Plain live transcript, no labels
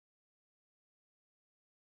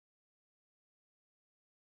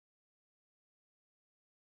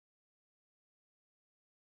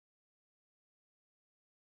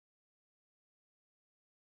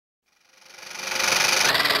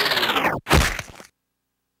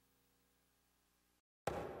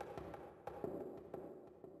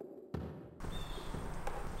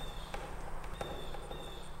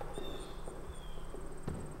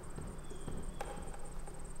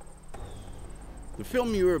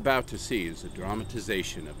film you are about to see is a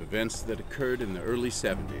dramatization of events that occurred in the early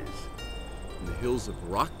 70s in the hills of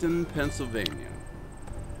Rockton, Pennsylvania.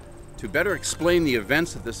 To better explain the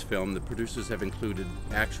events of this film, the producers have included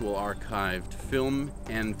actual archived film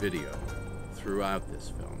and video throughout this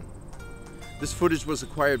film. This footage was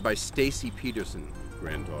acquired by Stacy Peterson,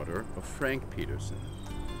 granddaughter of Frank Peterson.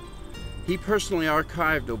 He personally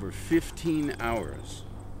archived over 15 hours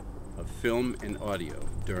of film and audio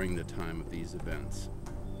during the time of these events.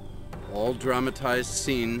 All dramatized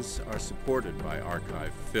scenes are supported by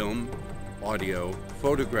archived film, audio,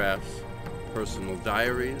 photographs, personal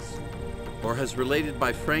diaries, or as related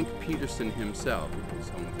by Frank Peterson himself in his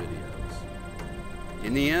home videos.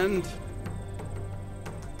 In the end,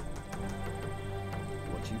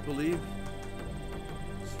 what you believe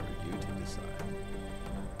is for you to decide.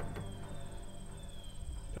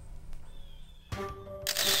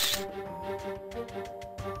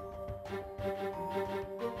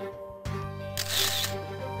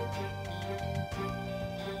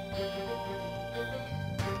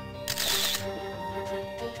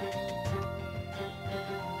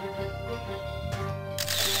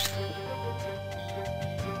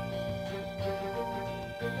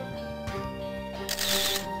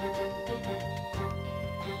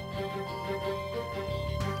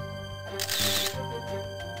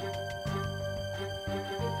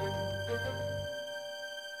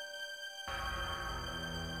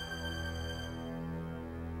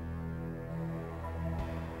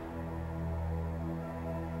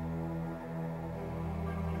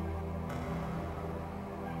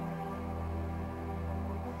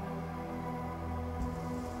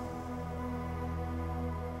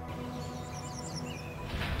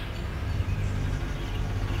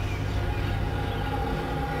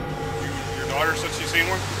 Since you've seen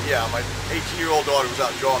one? Yeah, my 18-year-old daughter was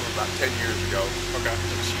out jogging about 10 years ago. Okay.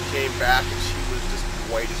 And she came back and she was just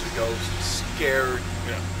white as a ghost, scared.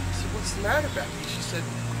 Yeah. I said, "What's the matter, Becky?" She said,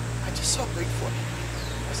 "I just saw Bigfoot."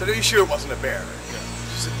 I said, "Are you sure it wasn't a bear?" Yeah.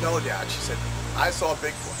 She said, "No, Dad." She said, "I saw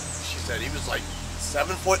Bigfoot." She said he was like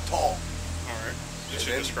 7 foot tall. All right. Did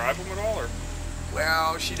she describe him at all, or?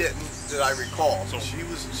 Well, she didn't, that I recall. So she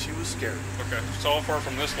was scared. Okay. So how far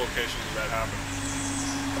from this location did that happen?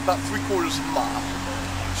 About 3/4 of a mile.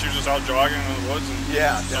 She was just out jogging in the woods? And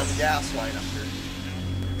yeah, down the gas line up here.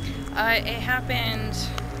 It happened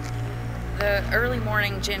the early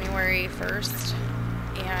morning, January 1st,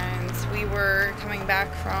 and we were coming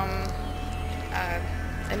back from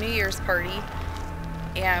a New Year's party,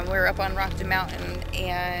 and we were up on Rockton Mountain,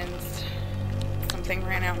 and something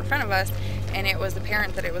ran out in front of us, and it was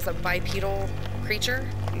apparent that it was a bipedal creature.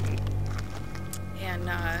 And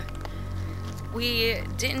we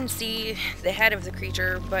didn't see the head of the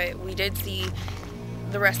creature, but we did see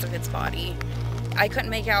the rest of its body. I couldn't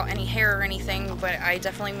make out any hair or anything, but I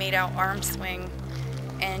definitely made out arm swing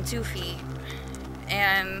and 2 feet.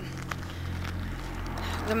 And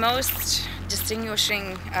the most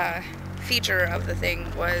distinguishing feature of the thing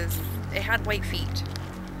was it had white feet.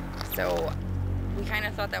 So we kind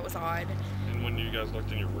of thought that was odd. And when you guys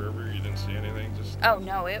looked in your rear view, you didn't see anything? Just Oh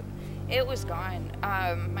no, it was gone.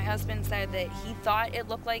 My husband said that he thought it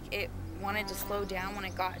looked like it wanted to slow down when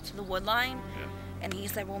it got to the wood line. Yeah. And he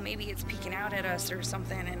said, well, maybe it's peeking out at us or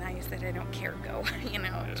something. And I said, I don't care, go,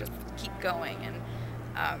 just keep going. And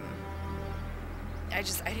I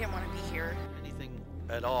didn't want to be here. Anything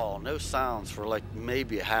at all, no sounds for like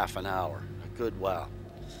maybe a half an hour, a good while.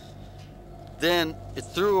 Then it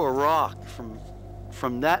threw a rock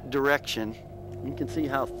from that direction. You can see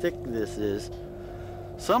how thick this is.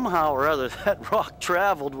 Somehow or other, that rock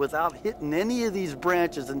traveled without hitting any of these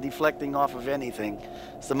branches and deflecting off of anything.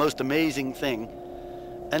 It's the most amazing thing.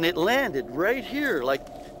 And it landed right here. Like,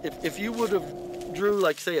 if you would have drew,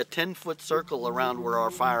 like, say, a 10-foot circle around where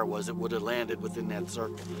our fire was, it would have landed within that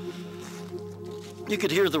circle. You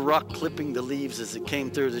could hear the rock clipping the leaves as it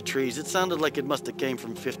came through the trees. It sounded like it must have came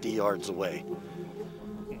from 50 yards away.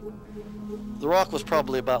 The rock was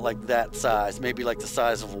probably about like that size, maybe like the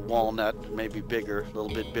size of a walnut, maybe bigger, a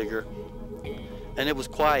little bit bigger. And it was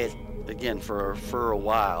quiet again for a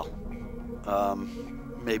while,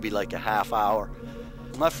 maybe like a half hour.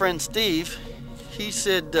 My friend Steve, he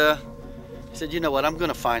said, you know what, I'm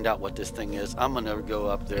gonna find out what this thing is. I'm gonna go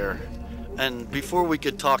up there. And before we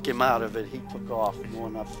could talk him out of it, he took off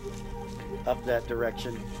going up that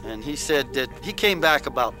direction. And he said that he came back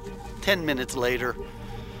about 10 minutes later.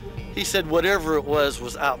 He said whatever it was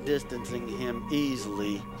outdistancing him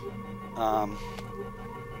easily.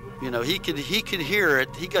 He could hear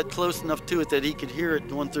it. He got close enough to it that he could hear it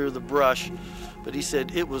going through the brush, but he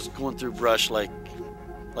said it was going through brush like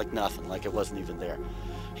nothing, like it wasn't even there.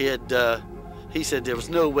 He he said there was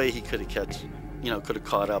no way he could have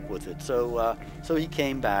caught up with it. So he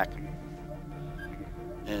came back.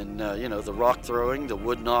 And, the rock throwing, the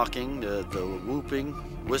wood knocking, the whooping,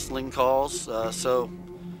 whistling calls.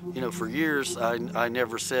 For years, I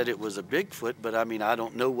never said it was a Bigfoot, but I mean, I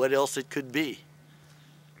don't know what else it could be.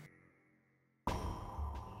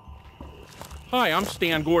 Hi, I'm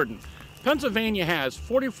Stan Gordon. Pennsylvania has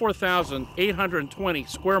 44,820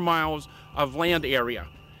 square miles of land area,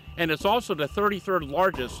 and it's also the 33rd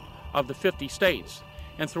largest of the 50 states.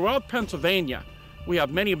 And throughout Pennsylvania, we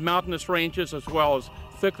have many mountainous ranges as well as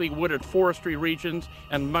thickly wooded forestry regions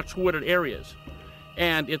and much wooded areas.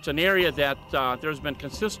 And it's an area that there's been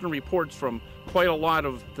consistent reports from quite a lot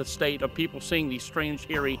of the state of people seeing these strange,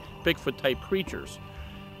 hairy, Bigfoot-type creatures.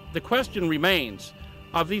 The question remains,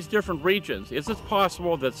 of these different regions, is it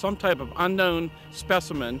possible that some type of unknown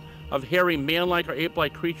specimen of hairy man-like or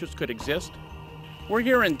ape-like creatures could exist? We're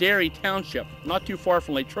here in Derry Township, not too far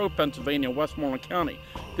from Latrobe, Pennsylvania, Westmoreland County.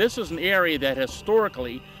 This is an area that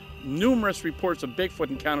historically numerous reports of Bigfoot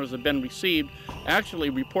encounters have been received. Actually,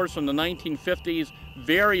 reports from the 1950s,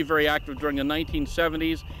 very, very active during the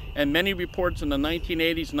 1970s, and many reports in the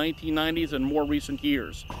 1980s, 1990s, and more recent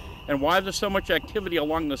years. And why there's so much activity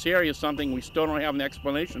along this area is something we still don't have an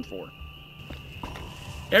explanation for.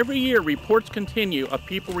 Every year, reports continue of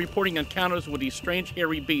people reporting encounters with these strange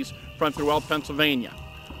hairy beasts from throughout Pennsylvania.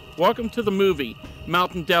 Welcome to the movie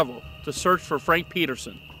Mountain Devil, to search for Frank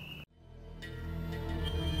Peterson.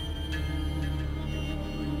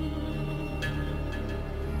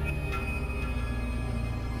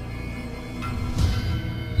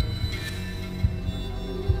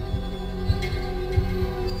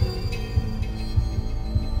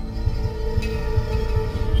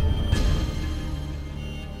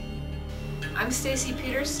 I'm Stacy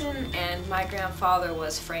Peterson, and my grandfather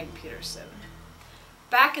was Frank Peterson.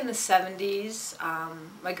 Back in the 70s,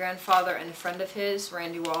 my grandfather and a friend of his,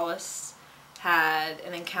 Randy Wallace, had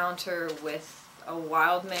an encounter with a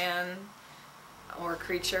wild man or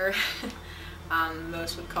creature.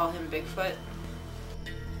 Most would call him Bigfoot.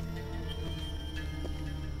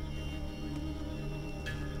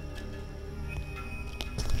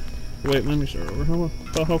 Wait, let me start over.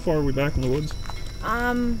 How far are we back in the woods?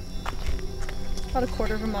 About a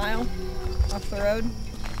quarter of a mile off the road.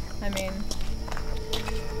 I mean...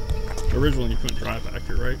 Originally you couldn't drive back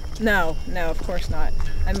here, right? No, of course not.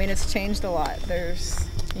 I mean, it's changed a lot. There's,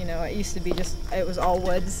 it used to be it was all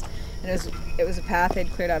woods, and it was a path.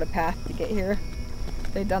 They'd cleared out a path to get here.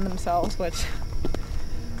 They'd done themselves, which,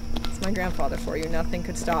 it's my grandfather for you. Nothing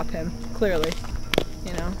could stop him, clearly,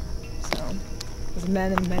 So, there's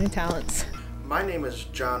men and many talents. My name is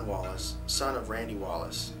John Wallace, son of Randy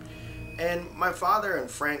Wallace. And my father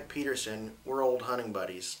and Frank Peterson were old hunting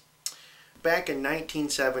buddies. Back in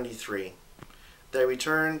 1973, they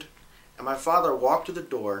returned, and my father walked to the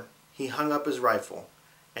door, he hung up his rifle,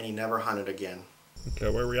 and he never hunted again.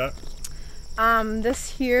 Okay, where are we at?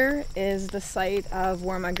 This here is the site of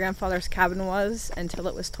where my grandfather's cabin was until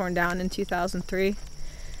it was torn down in 2003.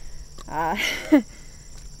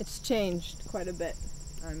 It's changed quite a bit.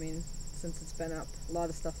 I mean, since it's been up, a lot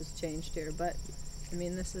of stuff has changed here, but I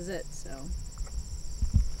mean, this is it, so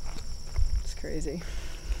it's crazy.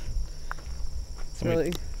 It's How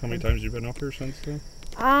many times have you been up here since then?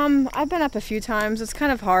 I've been up a few times. It's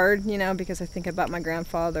kind of hard, because I think about my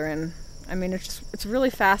grandfather, and I mean, it's really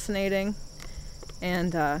fascinating,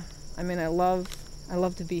 and I mean, I love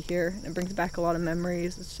to be here. It brings back a lot of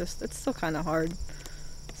memories. It's still kind of hard,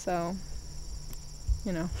 so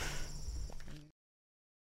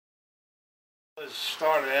It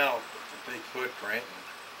started out with a big footprint,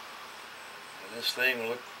 and this thing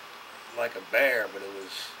looked like a bear, but it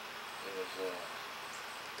was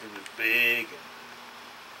big and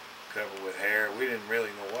covered with hair. We didn't really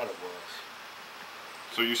know what it was.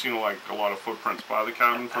 So you seen like a lot of footprints by the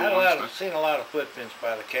cabin for I've seen a lot of footprints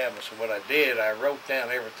by the cabin, so what I did, I wrote down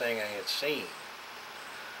everything I had seen.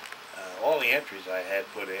 All the entries I had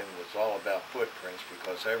put in was all about footprints,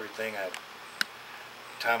 because everything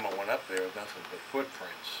time I went up there was nothing but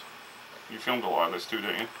footprints. You filmed a lot of this too,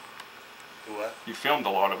 didn't you? Do what? You filmed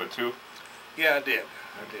a lot of it too? Yeah, I did.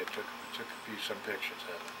 Took some pictures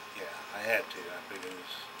of it. Yeah, I had to. I figured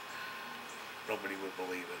nobody would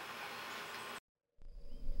believe it.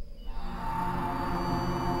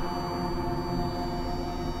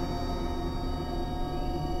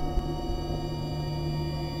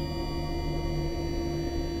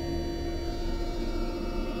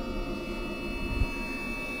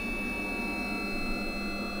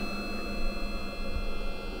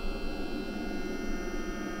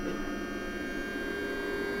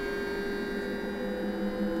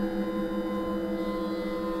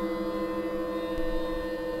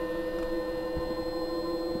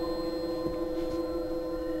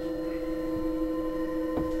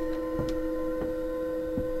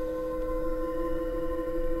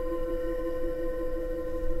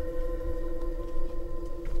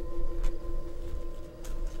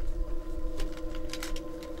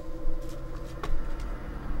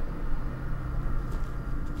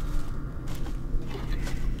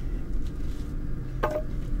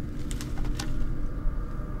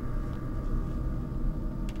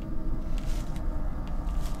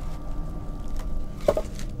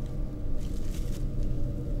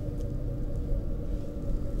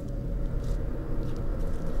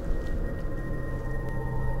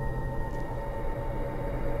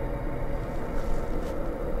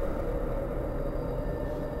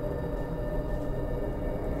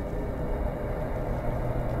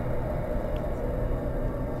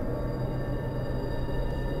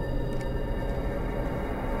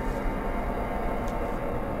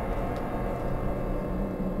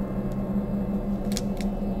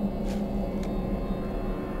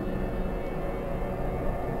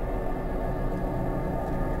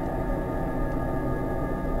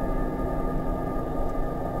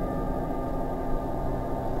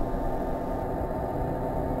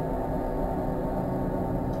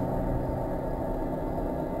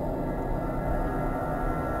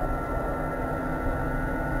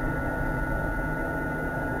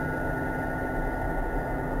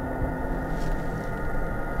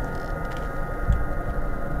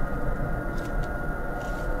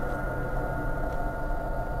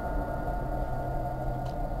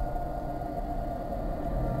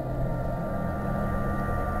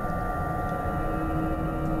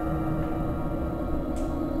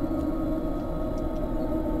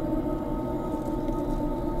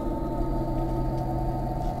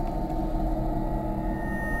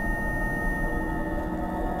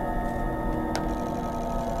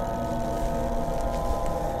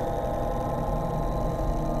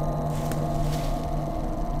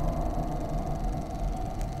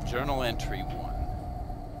 Journal Entry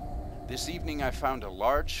 1. This evening I found a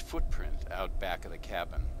large footprint out back of the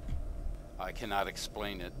cabin. I cannot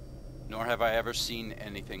explain it, nor have I ever seen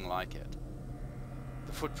anything like it.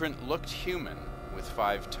 The footprint looked human with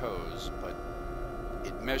 5 toes, but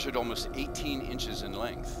it measured almost 18 inches in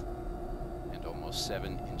length and almost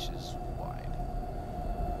 7 inches wide.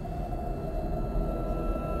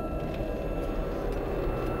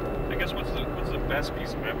 I guess what's the best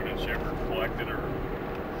piece of evidence you ever collected, or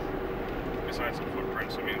besides the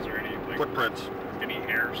footprints? I mean, is there any footprints? Any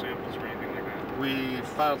hair samples or anything like that? We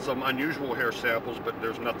found some unusual hair samples, but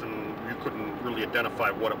there's nothing, you couldn't really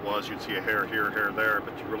identify what it was. You'd see a hair here, hair there,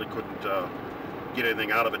 but you really couldn't get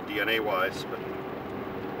anything out of it DNA-wise. But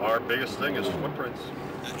our biggest thing is footprints.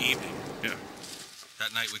 That evening. Yeah.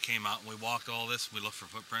 That night we came out and we walked all this. We looked for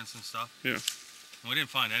footprints and stuff. Yeah. And we didn't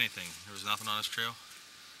find anything. There was nothing on this trail.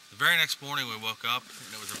 The very next morning we woke up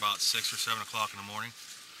and it was about 6 or 7 o'clock in the morning.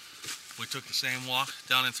 We took the same walk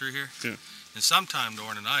down and through here. Yeah. And sometime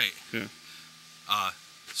during the night, yeah,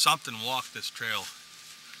 something walked this trail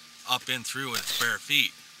up in through with its bare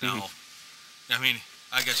feet. Now, I mean,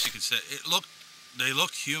 I guess you could say they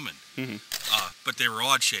looked human, but they were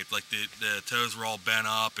odd shaped. Like the toes were all bent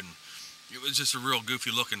up, and it was just a real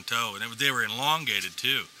goofy looking toe. And they were elongated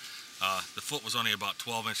too. The foot was only about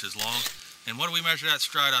 12 inches long. And what do we measure that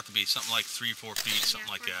stride out to be? Something like 3-4 feet, something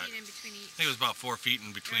like that. In between each. I think it was about 4 feet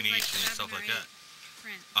in between each and stuff like that.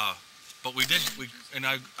 But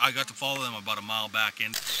I got to follow them about a mile back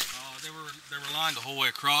in. They were lined the whole way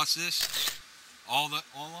across this, all of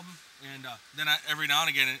them. And then every now and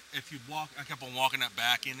again, if you'd walk, I kept on walking that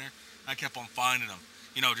back in there. I kept on finding them,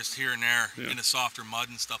 you know, just here and there in the softer mud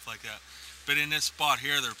and stuff like that. But in this spot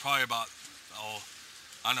here, there were probably about,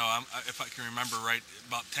 I don't know, if I can remember right,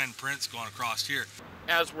 about 10 prints going across here.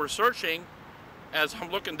 As we're searching, as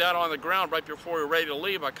I'm looking down on the ground right before we're ready to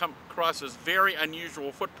leave, I come across this very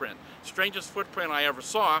unusual footprint. Strangest footprint I ever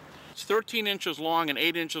saw. It's 13 inches long and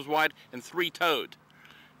 8 inches wide and 3-toed.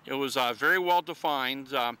 It was very well defined.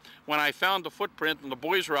 When I found the footprint and the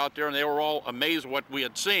boys were out there and they were all amazed at what we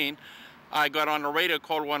had seen, I got on the radio,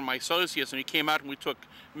 called one of my associates, and he came out and we took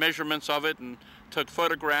measurements of it and took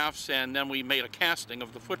photographs, and then we made a casting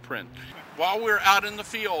of the footprint. While we were out in the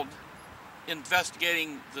field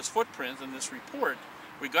investigating this footprint and this report,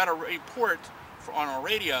 we got a report on our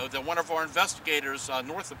radio that one of our investigators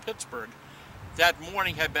north of Pittsburgh that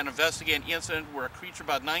morning had been investigating an incident where a creature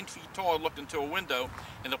about 9 feet tall looked into a window,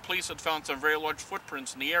 and the police had found some very large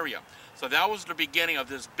footprints in the area. So that was the beginning of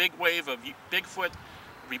this big wave of Bigfoot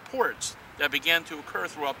reports that began to occur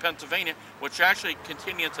throughout Pennsylvania, which actually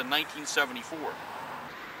continued into 1974.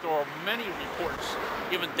 There are many reports,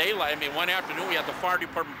 even daylight. I mean, one afternoon we had the fire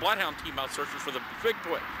department bloodhound team out searching for the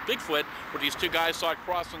Bigfoot, where these 2 guys saw it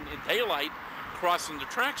crossing in daylight, crossing the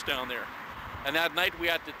tracks down there. And that night we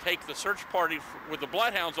had to take the search party with the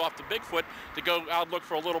bloodhounds off the Bigfoot to go out and look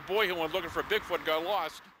for a little boy who went looking for a Bigfoot and got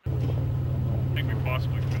lost. I think we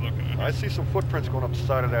possibly could be looking at it. I see some footprints going up the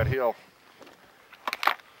side of that hill.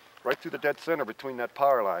 Right through the dead center between that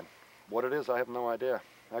power line. What it is, I have no idea.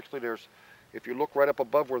 Actually, if you look right up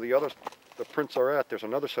above where the prints are at, there's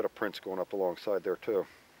another set of prints going up alongside there too.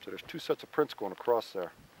 So there's 2 sets of prints going across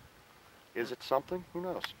there. Is it something? Who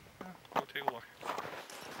knows? Yeah, go take a look.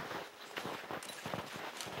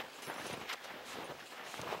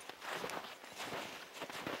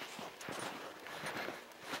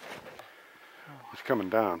 It's coming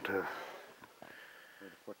down to where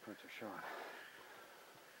the footprints are showing.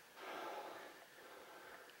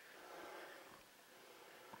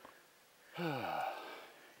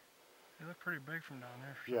 They look pretty big from down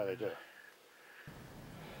there. Yeah, they do.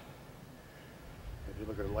 If you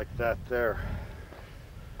look at it like that there,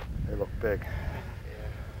 they look big. Yeah.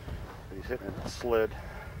 He's hitting a slid.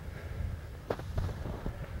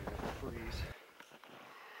 Freeze.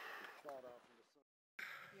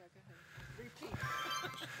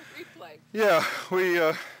 Replay. Yeah, we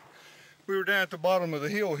were down at the bottom of the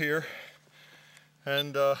hill here,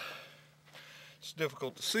 and it's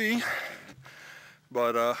difficult to see,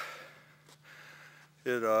 but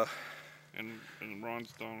and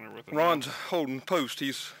Ron's down there with it. Ron's holding post.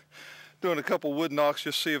 He's doing a couple wood knocks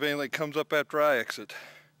just to see if anything comes up after I exit.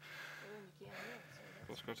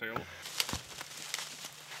 Let's go take a look.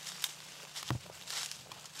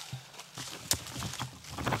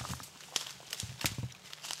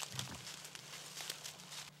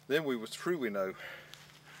 Then we would truly know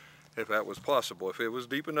if that was possible. If it was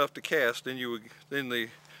deep enough to cast, then the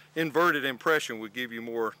inverted impression would give you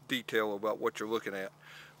more detail about what you're looking at.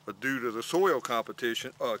 But due to the soil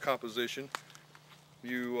composition,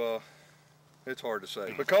 you It's hard to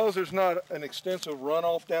say. Because there's not an extensive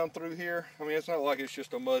runoff down through here, I mean, it's not like it's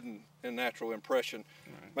just a mud and natural impression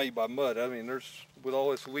made by mud. I mean, there's, with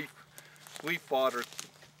all this leaf fodder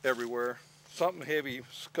everywhere, something heavy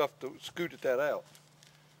scooted that out.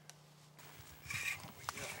 What we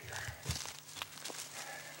got here?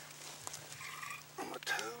 On the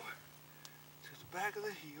toe to the back of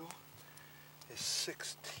the heel is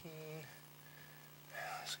 16.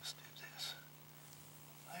 Let's just do this.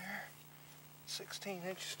 There. 16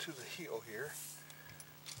 inches to the heel here.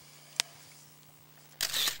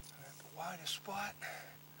 And at the widest spot,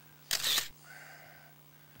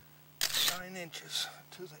 9 inches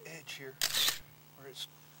to the edge here, where its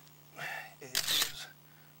edge is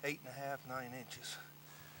 8.5, 9 inches.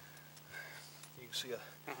 You can see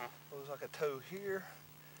looks like a toe here,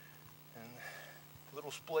 and a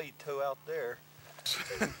little splayed toe out there.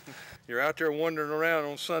 You're out there wandering around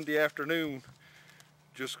on Sunday afternoon,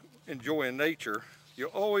 just enjoying nature. You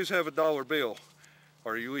always have a dollar bill,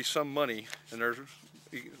 or at least some money, and they're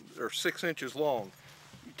 6 inches long.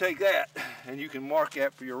 You take that, and you can mark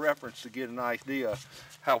that for your reference to get an idea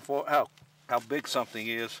how big something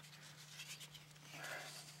is.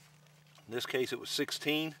 In this case, it was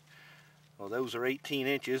 16. Well, those are 18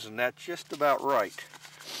 inches, and that's just about right.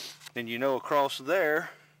 And you know across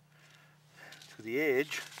there to the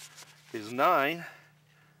edge is 9.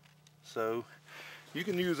 So you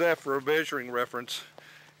can use that for a measuring reference.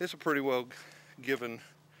 It's a pretty well given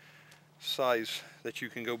size that you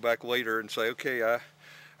can go back later and say, okay,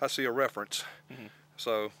 I see a reference.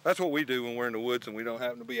 So that's what we do when we're in the woods and we don't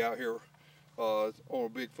happen to be out here on a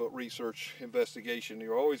Bigfoot research investigation.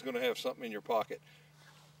 You're always going to have something in your pocket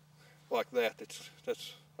like that.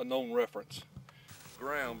 That's a known reference.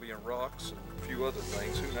 Ground being rocks and a few other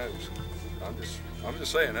things, who knows? I'm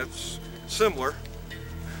just saying that's similar.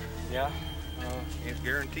 Yeah. Can't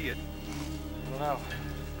guarantee it. I don't know.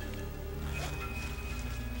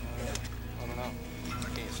 I don't know. I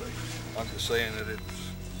can't say. I'm just saying that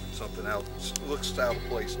it's something out. It looks out of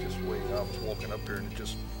place this way. I was walking up here and I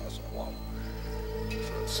said, wow.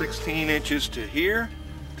 So 16 inches to here,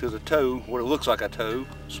 to the toe, what it looks like a toe,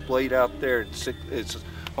 splayed out there. It's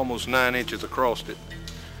almost 9 inches across it.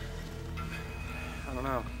 I don't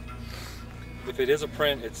know. If it is a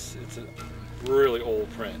print, it's a really old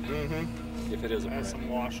print. If it is a print. Has some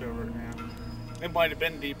wash over it now. It might have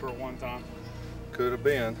been deeper at one time. Could have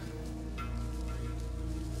been.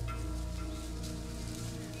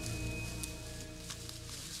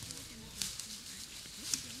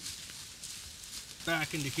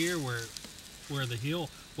 Back into here where the hill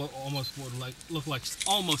almost would look like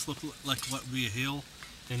what would be a hill,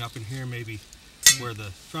 and up in here maybe where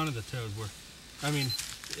the front of the toes were. I mean,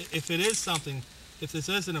 if it is something, if this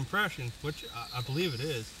is an impression, which I believe it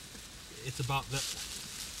is, it's about that.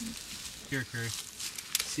 Here, Curry.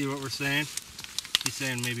 See what we're saying? He's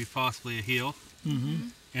saying maybe possibly a heel.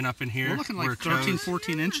 And up in here, we're looking like 13,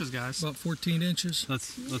 14 inches, guys. About 14 inches.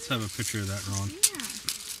 Let's have a picture of that, Ron. Yeah.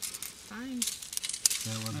 Fine.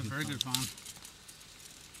 Yeah, very good, Vaughn.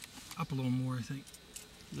 Up a little more, I think.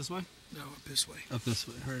 This way? No, up this way. Up this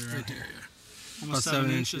way. Right there, yeah. Almost 7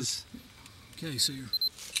 inches. Okay, so you're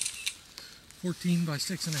 14 by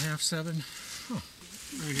 6.5, 7. Huh.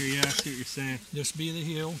 Right here, yeah, I see what you're saying. This will be the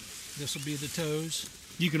heel. This will be the toes.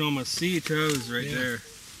 You can almost see toes right there.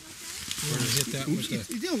 We're going to hit that with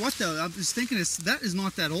the... You know what, though? I was thinking that is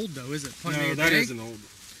not that old, though, is it? No, that isn't old.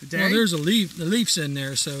 Well, there's a leaf. The leaf's in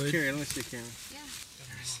there, so... Carrie, let me see, Karen.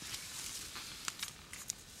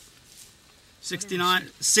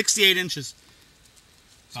 68 inches.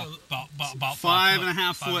 So about 5.5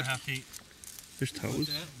 foot. 5.5 feet. There's toes.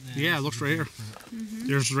 Yeah, it looks right here.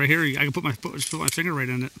 There's right here. I can put my finger right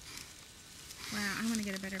in it. Wow, I want to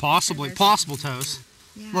get a better. Possible toes.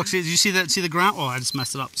 Yeah. Look, see, did you see that? See the ground? Oh, I just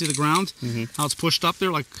messed it up. See the ground? How it's pushed up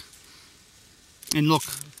there, like. And look,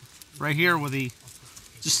 right here where the.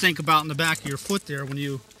 Just think about in the back of your foot there when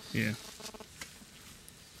you. Yeah.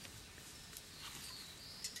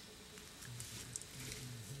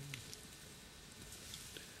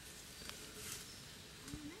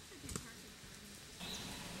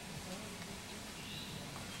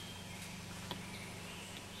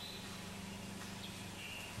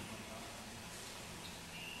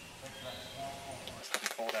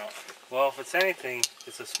 Well, if it's anything,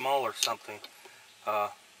 it's a smaller something.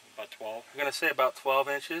 About 12. I'm going to say about 12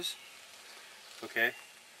 inches. Okay.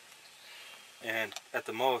 And at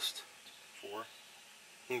the most, 4.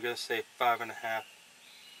 I'm going to say 5.5,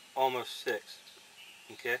 almost 6.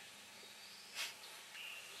 Okay.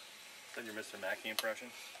 Then your Mr. Mackey impression.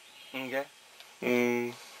 Okay.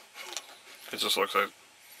 It just looks like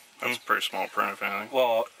That's a pretty small print, if anything.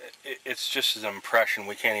 Well, it's just an impression.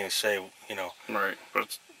 We can't even say, you know. Right, but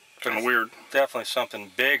it's kind of weird. Definitely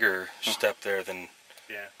something bigger stepped there than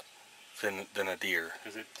a deer.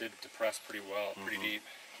 Because it did depress pretty well, pretty deep.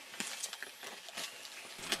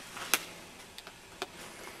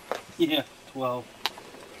 Yeah, 12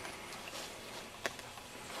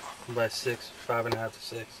 by 6, 5.5 to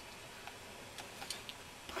 6.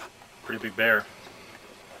 Pretty big bear.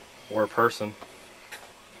 Or a person.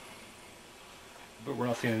 But we're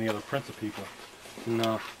not seeing any other prints of people.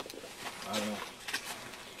 No. I don't know.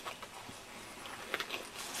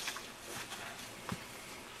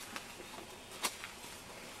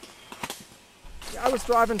 I was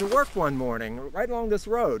driving to work one morning right along this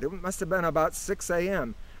road. It must have been about 6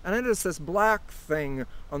 a.m. and I noticed this black thing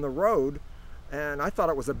on the road, and I thought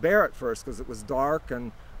it was a bear at first because it was dark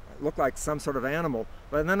and it looked like some sort of animal.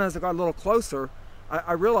 But then as I got a little closer,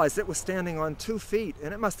 I realized it was standing on 2 feet,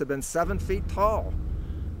 and it must have been 7 feet tall.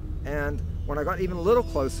 And when I got even a little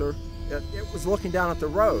closer, it was looking down at the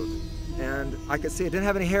road, and I could see it didn't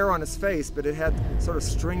have any hair on its face, but it had sort of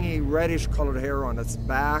stringy reddish colored hair on its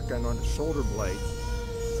back and on its shoulder blades.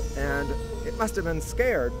 And it must have been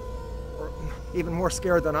scared, or even more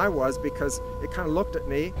scared than I was, because it kind of looked at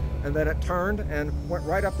me, and then it turned and went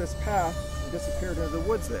right up this path and disappeared into the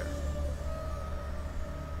woods there.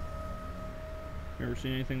 You ever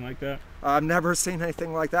seen anything like that? I've never seen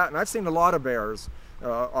anything like that, and I've seen a lot of bears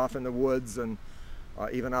off in the woods and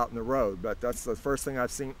even out in the road, but that's the first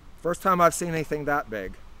time I've seen anything that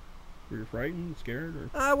big. Were you frightened, scared?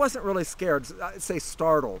 Or? I wasn't really scared. I'd say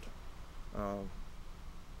startled,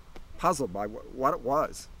 puzzled by what it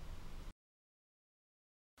was.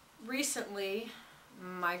 Recently,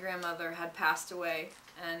 my grandmother had passed away,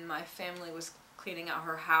 and my family was cleaning out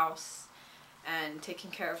her house and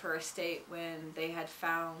taking care of her estate when they had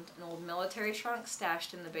found an old military trunk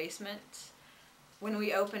stashed in the basement. When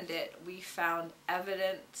we opened it, we found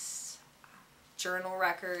evidence, journal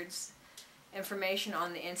records, information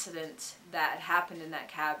on the incident that happened in that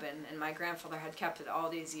cabin, and my grandfather had kept it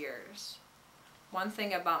all these years. One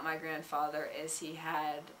thing about my grandfather is he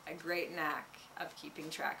had a great knack of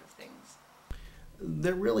keeping track of things.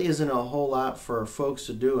 There really isn't a whole lot for folks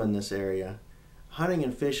to do in this area. Hunting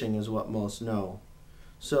and fishing is what most know.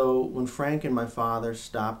 So when Frank and my father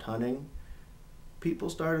stopped hunting, people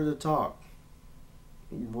started to talk.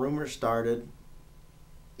 Rumors started.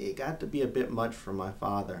 It got to be a bit much for my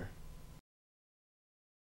father.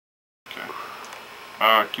 Okay.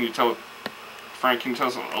 Frank, can you tell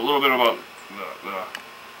us a little bit about the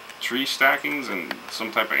tree stackings and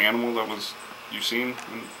some type of animal that you've seen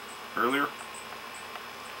earlier?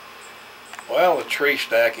 Well, the tree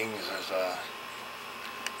stackings is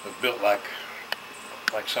was built like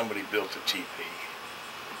somebody built a teepee.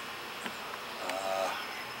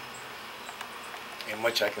 Ain't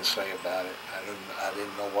much I can say about it. I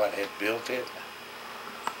didn't know what had built it.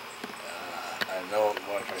 I know,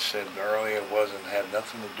 like I said earlier, it had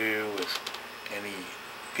nothing to do with any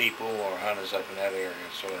people or hunters up in that area,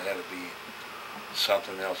 so it had to be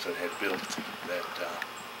something else that had built that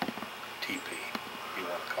teepee, if you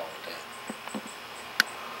want to call it that.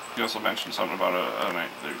 You also mentioned something about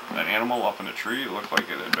an animal up in a tree. It looked like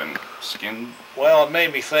it had been skinned. Well, it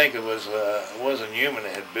made me think it wasn't human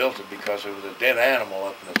that had built it, because it was a dead animal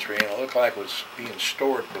up in the tree, and it looked like it was being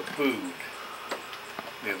stored for food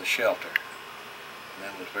near the shelter. And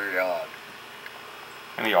that was very odd.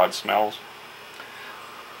 Any odd smells?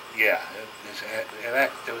 Yeah,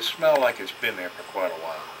 it would smell like it's been there for quite a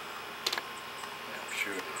while. Yeah, I'm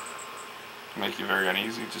sure it is. Make you very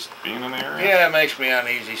uneasy just being in the area? Yeah, it makes me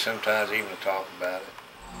uneasy sometimes even to talk about it.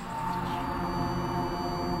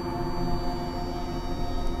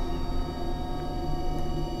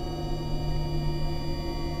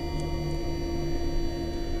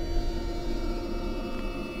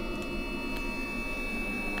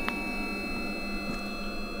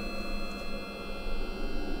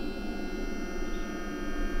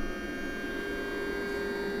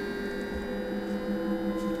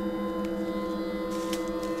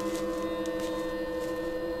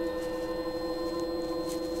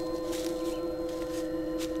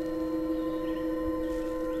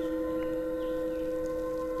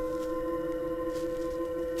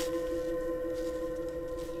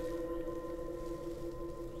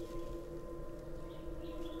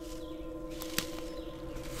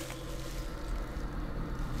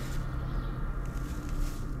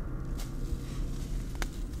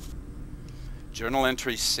 Journal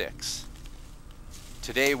entry 6.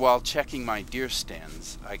 Today, while checking my deer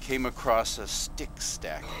stands, I came across a stick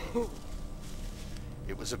stacking.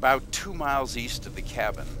 It was about 2 miles east of the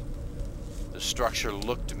cabin. The The structure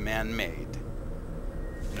looked man-made.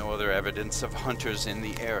 No other evidence of hunters in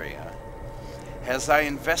the area. As I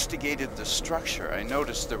investigated the structure, I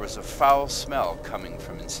noticed there was a foul smell coming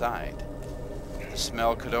from inside. The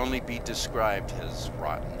smell could only be described as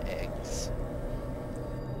rotten eggs.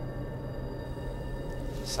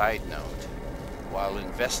 Side note, while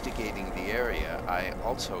investigating the area, I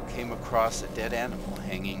also came across a dead animal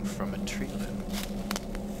hanging from a tree limb.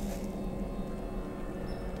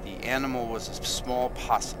 The animal was a small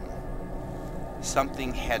possum.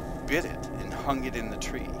 Something had bit it and hung it in the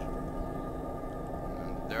tree.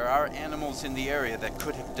 There are animals in the area that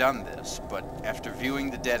could have done this, but after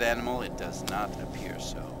viewing the dead animal, it does not appear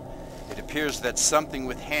so. It appears that something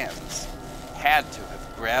with hands had to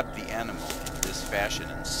have grabbed the animal in this fashion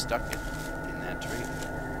and stuck it in that tree.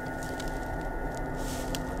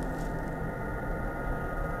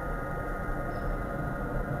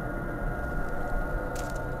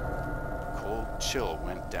 A cold chill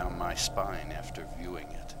went down my spine after viewing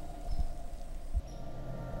it.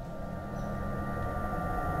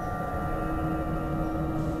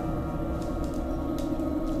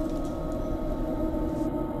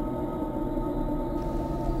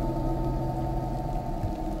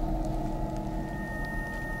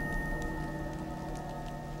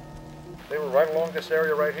 They were right along this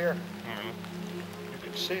area right here. You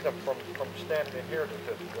could see them from standing in here.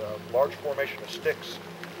 The large formation of sticks,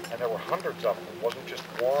 and there were hundreds of them. It wasn't just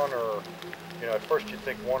one or, you know, at first you'd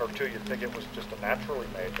think one or two, you'd think it was just a naturally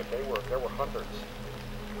made, but there were hundreds.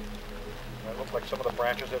 And it looked like some of the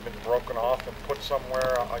branches had been broken off and put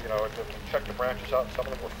somewhere, you know, to check the branches out. Some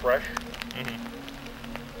of them were fresh.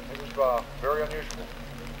 It was very unusual.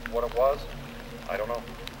 What it was, I don't know.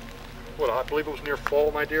 Well, I believe it was near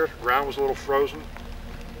fall, my dear. The ground was a little frozen.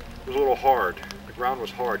 It was a little hard. The ground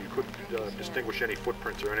was hard. You couldn't distinguish any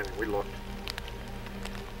footprints or anything. We looked.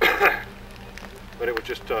 But it was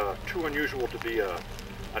just too unusual to be a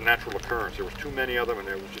natural occurrence. There was too many of them, and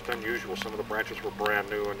it was just unusual. Some of the branches were brand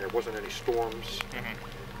new, and there wasn't any storms.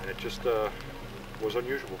 And it just was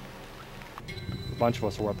unusual. A bunch of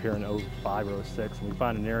us were up here in 05 or 06, and we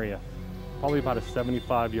found an area, probably about a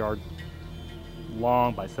 75-yard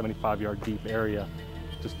long by 75-yard deep area,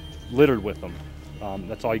 just littered with them.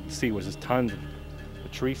 That's all you could see was just tons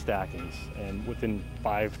of tree stackings, and within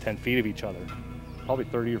 5-10 feet of each other, probably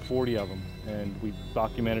 30 or 40 of them. And we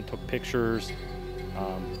documented, took pictures,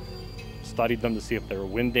 studied them to see if they were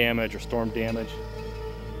wind damage or storm damage.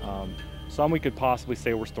 Some we could possibly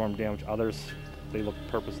say were storm damage, others they looked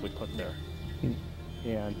purposely put there.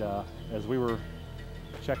 And as we were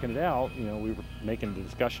checking it out, you know, we were making the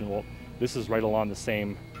discussion, well, this is right along the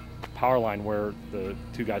same power line where the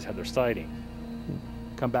two guys had their sighting.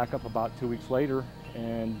 Come back up about 2 weeks later,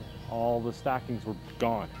 and all the stackings were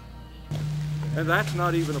gone. And that's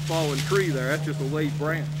not even a fallen tree there, that's just a laid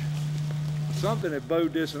branch. Something had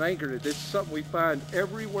bowed this and anchored it. This is something we find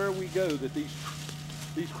everywhere we go, that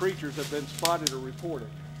these creatures have been spotted or reported.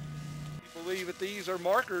 We believe that these are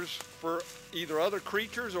markers for either other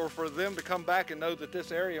creatures or for them to come back and know that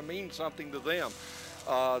this area means something to them.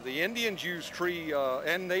 The Indians use tree,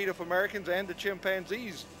 and Native Americans and the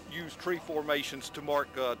chimpanzees use tree formations to mark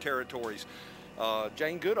territories.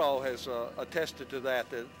 Jane Goodall has attested to that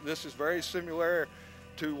this is very similar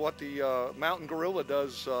to what the mountain gorilla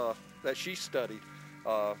does that she studied,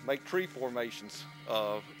 make tree formations.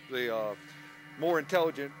 The more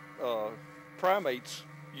intelligent primates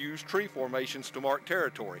use tree formations to mark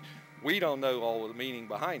territory. We don't know all of the meaning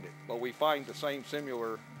behind it, but we find the same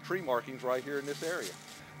similar tree markings right here in this area.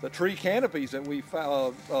 The tree canopies that we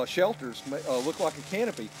found, shelters, look like a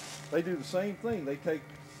canopy. They do the same thing. They take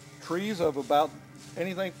trees of about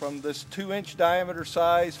anything from this 2-inch diameter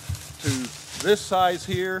size to this size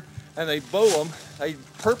here, and they bow them. They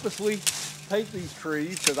purposely take these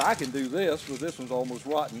trees, because I can do this, but this one's almost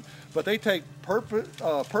rotten, but they take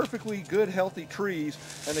perfectly good, healthy trees,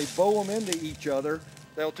 and they bow them into each other.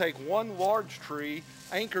 They'll take one large tree,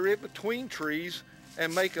 anchor it between trees,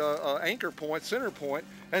 and make a anchor point, center point,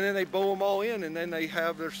 and then they bow them all in, and then they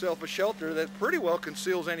have themselves a shelter that pretty well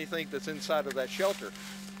conceals anything that's inside of that shelter.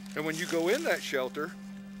 And when you go in that shelter,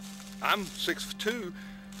 I'm 6'2",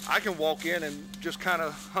 I can walk in and just kind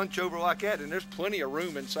of hunch over like that, and there's plenty of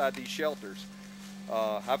room inside these shelters.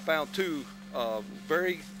 I found two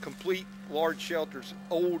very complete large shelters,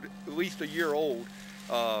 old, at least a year old,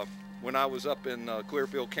 when I was up in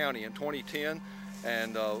Clearfield County in 2010,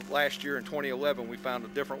 and last year in 2011 we found a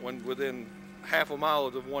different one within half a mile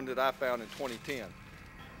of the one that I found in 2010.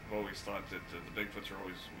 I've always thought that the Bigfoots are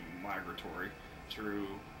always migratory through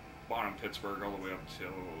bottom Pittsburgh all the way up to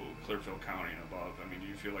Clearfield County and above. I mean, do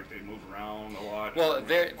you feel like they move around a lot? Well, a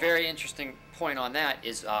very interesting point on that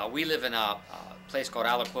is we live in a place called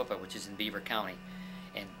Aliquippa, which is in Beaver County.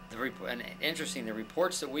 And interesting, the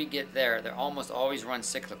reports that we get there, they're almost always run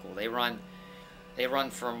cyclical. They run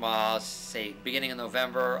from, say, beginning of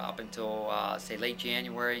November up until, say, late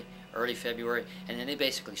January, early February, and then they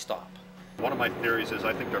basically stop. One of my theories is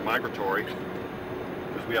I think they're migratory,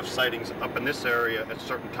 because we have sightings up in this area at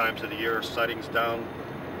certain times of the year, sightings down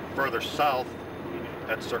further south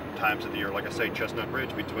at certain times of the year. Like I say, Chestnut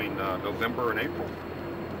Ridge between November and April.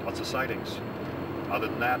 Lots of sightings. Other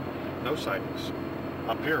than that, no sightings.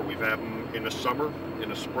 Up here, we've had them in the summer, in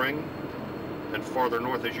the spring, and farther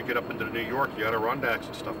north as you get up into New York, the Adirondacks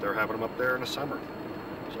and stuff, they're having them up there in the summer.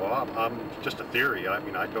 So I'm just a theory. I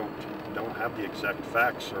mean, I don't have the exact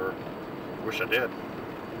facts, or wish I did.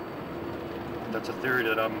 That's a theory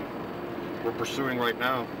that we're pursuing right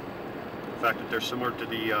now. The fact that they're similar to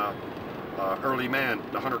the early man,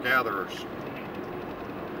 the hunter-gatherers,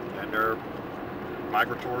 and they're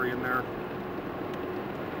migratory in their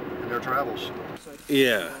travels.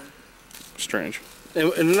 Yeah. Strange.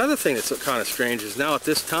 And another thing that's kind of strange is now at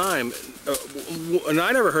this time, and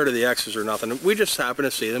I never heard of the X's or nothing. We just happened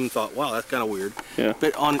to see them and thought, wow, that's kind of weird. Yeah.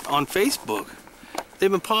 But on Facebook, they've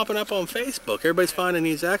been popping up on Facebook. Everybody's finding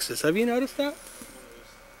these X's. Have you noticed that?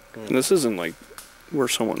 And this isn't like where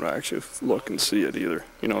someone would actually look and see it either.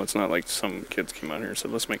 You know, it's not like some kids came out here and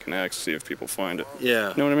said, let's make an X, see if people find it.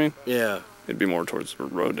 Yeah. You know what I mean? Yeah. It'd be more towards the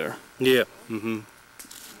road there. Yeah. Mm-hmm.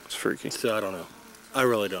 It's freaky. So I don't know. I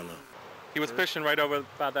really don't know. He was fishing right over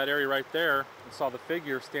about that area right there and saw the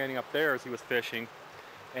figure standing up there as he was fishing,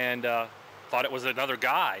 and thought it was another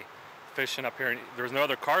guy fishing up here. And there was no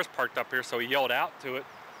other cars parked up here, so he yelled out to it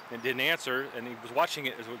and didn't answer. And he was watching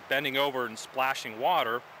it as it was bending over and splashing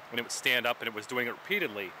water, and it would stand up, and it was doing it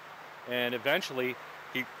repeatedly. And eventually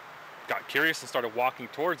he got curious and started walking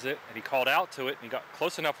towards it, and he called out to it, and he got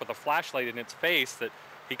close enough with a flashlight in its face that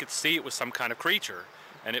he could see it was some kind of creature.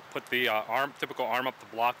 And it put the typical arm up to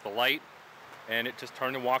block the light, and it just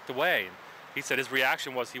turned and walked away. And he said his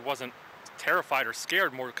reaction was he wasn't terrified or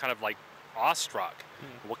scared, more kind of like awestruck.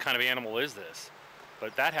 What kind of animal is this?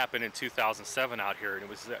 But that happened in 2007 out here, and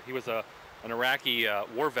he was an Iraqi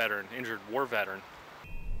war veteran, injured war veteran.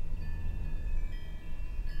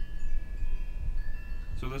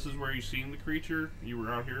 So this is where you seen the creature? You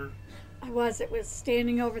were out here? I was. It was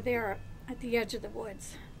standing over there at the edge of the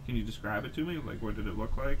woods. Can you describe it to me? Like, what did it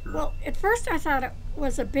look like? Or? Well, at first I thought it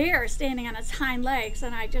was a bear standing on its hind legs,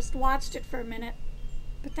 and I just watched it for a minute.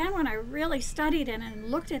 But then when I really studied it and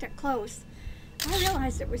looked at it close, I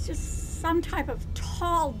realized it was just some type of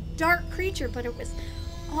tall, dark creature, but it was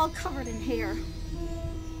all covered in hair.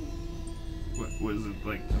 What, was it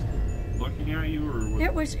like just looking at you, or?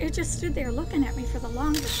 It just stood there looking at me for the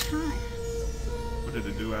longest time. What did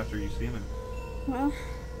it do after you seen it? Well,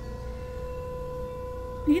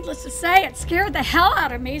 needless to say, it scared the hell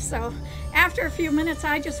out of me, so after a few minutes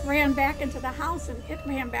I just ran back into the house and it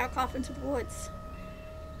ran back off into the woods.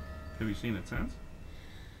 Have you seen it since?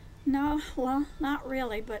 No, well, not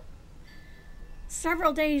really, but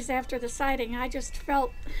several days after the sighting I just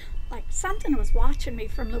felt like something was watching me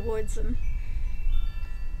from the woods, and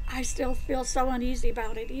I still feel so uneasy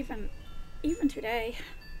about it even today.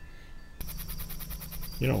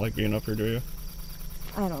 You don't like being up here, do you?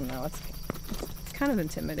 I don't know. It's kind of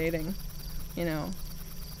intimidating, you know.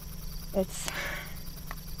 It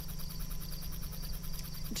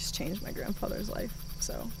just changed my grandfather's life,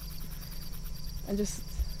 so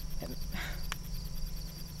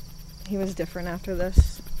he was different after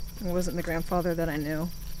this. It wasn't the grandfather that I knew.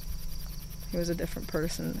 He was a different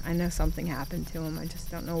person. I know something happened to him. I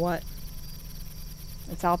just don't know what.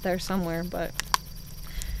 It's out there somewhere, but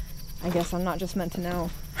I guess I'm not just meant to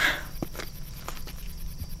know.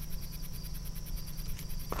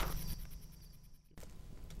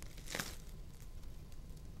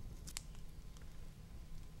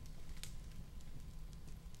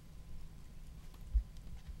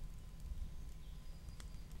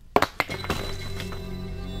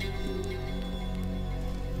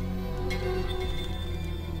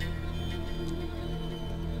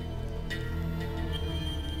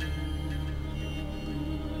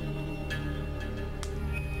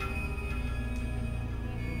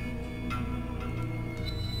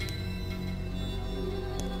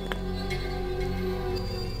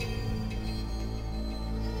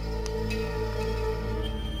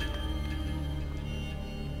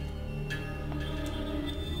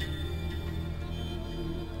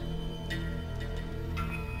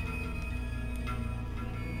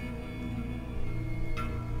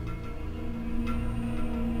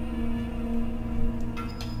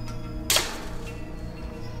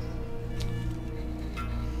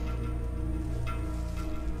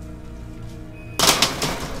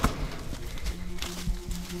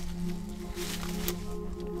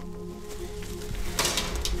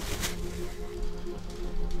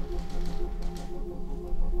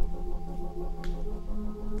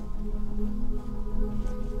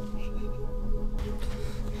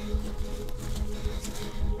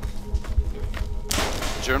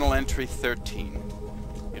 Journal entry 13.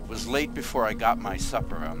 It was late before I got my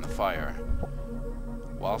supper on the fire.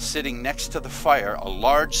 While sitting next to the fire, a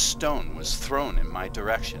large stone was thrown in my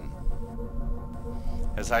direction.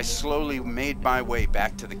 As I slowly made my way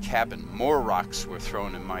back to the cabin, more rocks were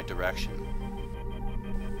thrown in my direction.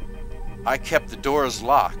 I kept the doors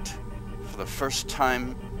locked for the first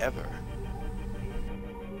time ever.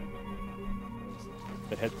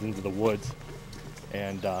 That heads into the woods,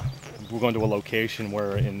 and we're going to a location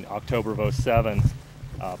where in October of '07,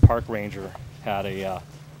 park ranger had a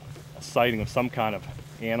sighting of some kind of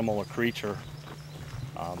animal or creature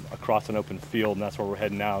across an open field, and that's where we're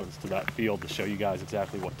heading out, is to that field to show you guys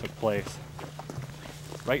exactly what took place.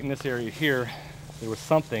 Right in this area here, there was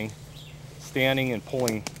something standing and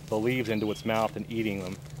pulling the leaves into its mouth and eating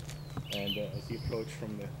them. And as he approached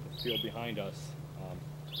from the field behind us,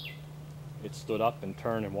 it stood up and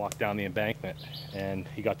turned and walked down the embankment. And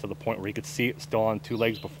he got to the point where he could see it still on two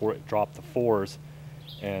legs before it dropped to fours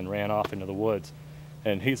and ran off into the woods.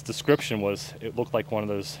 And his description was, it looked like one of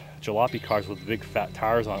those jalopy cars with big fat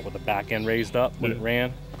tires on it with the back end raised up when it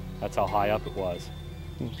ran. That's how high up it was.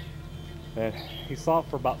 And he saw it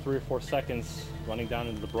for about 3 or 4 seconds running down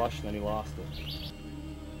into the brush, and then he lost it.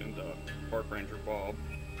 And Park Ranger Bob,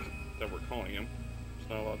 that we're calling him, is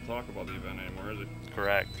not allowed to talk about the event anymore, is it?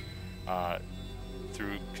 Correct.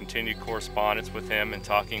 Through continued correspondence with him and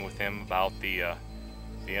talking with him about the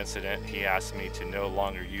incident, he asked me to no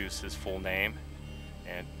longer use his full name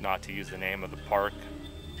and not to use the name of the park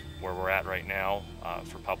where we're at right now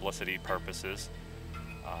for publicity purposes.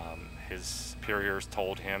 His superiors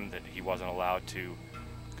told him that he wasn't allowed to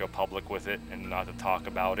go public with it and not to talk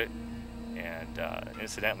about it. And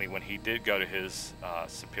incidentally, when he did go to his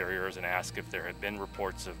superiors and ask if there had been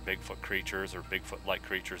reports of Bigfoot creatures or Bigfoot-like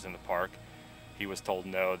creatures in the park, he was told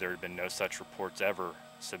no, there had been no such reports ever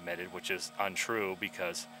submitted, which is untrue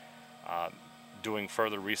because doing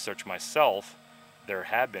further research myself, there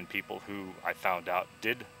had been people who I found out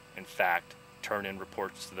did, in fact, turn in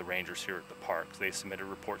reports to the rangers here at the park. They submitted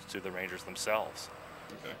reports to the rangers themselves.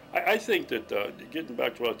 Okay. I think that, getting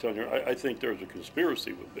back to what I was telling you, I think there's a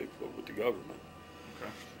conspiracy with Bigfoot, with the government.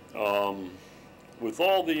 Okay. With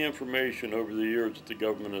all the information over the years that the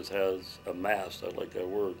government has amassed, I like that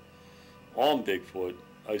word, on Bigfoot,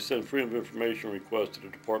 I sent Freedom of Information requests to the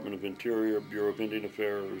Department of Interior, Bureau of Indian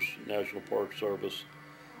Affairs, National Park Service.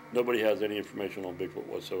 Nobody has any information on Bigfoot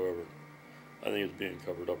whatsoever. I think it's being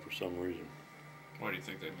covered up for some reason. Why do you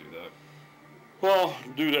think they'd do that? Well,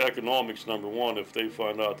 due to economics, number one, if they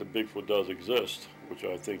find out that Bigfoot does exist, which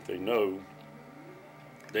I think they know,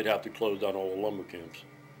 they'd have to close down all the lumber camps.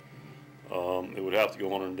 It would have to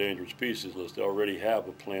go on an endangered species list. They already have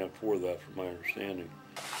a plan for that, from my understanding.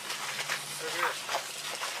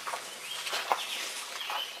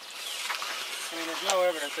 I mean, there's no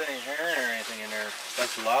evidence of any hair or anything in there.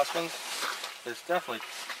 That's the lost ones. It's definitely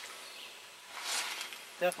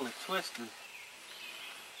twisted.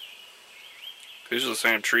 These are the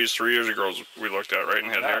same trees 3 years ago we looked at, right?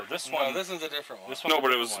 And had hair. This one. No, this is a different one. This one, no,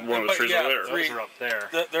 but it was one of the trees over there. Those are up there.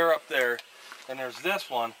 They're up there, and there's this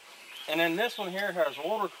one, and then this one here has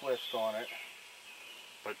water cliffs on it.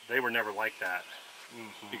 But they were never like that.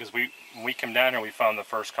 Because when we came down here, we found the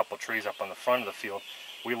first couple of trees up on the front of the field.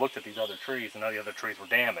 We looked at these other trees, and none of the other trees were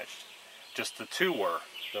damaged. Just the two were,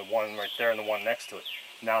 the one right there and the one next to it.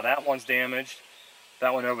 Now that one's damaged,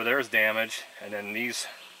 that one over there is damaged, and then these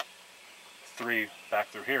 3 back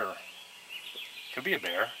through here. Could be a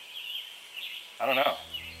bear. I don't know.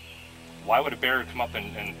 Why would a bear come up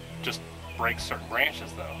and just break certain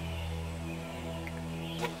branches, though?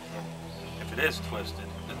 If it is twisted,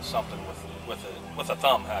 then something with a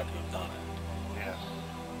thumb had to have done it. Yeah.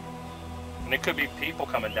 And it could be people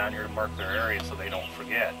coming down here to mark their area so they don't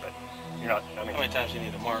forget, but you're not, I mean... How many times do you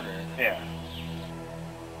need to mark it? Yeah.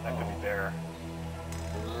 That could be bear.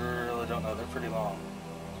 I really don't know. They're pretty long.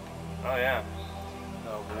 Oh, yeah.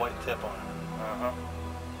 No, the white tip on it. Uh-huh.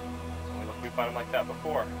 We found them like that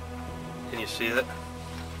before. Can you see that?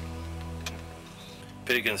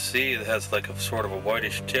 But you can see it has like a sort of a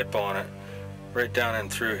whitish tip on it, right down in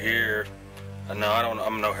through here. And no,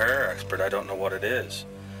 I'm no hair expert. I don't know what it is,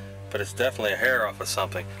 but it's definitely a hair off of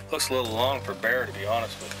something. Looks a little long for bear, to be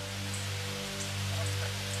honest with you.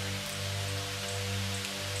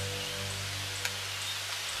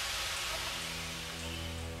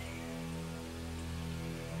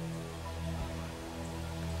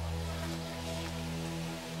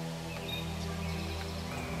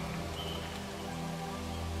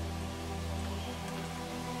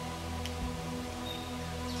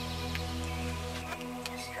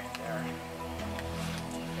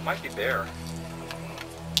 It might be bear.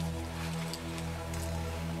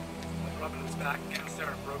 back against there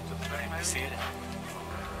and broke to the frame. You see it?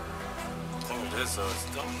 The thing is, though, is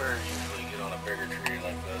don't very usually get on a bigger tree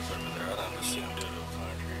like those over there. I don't see them do it with a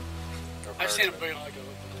pine tree. I've seen it being like a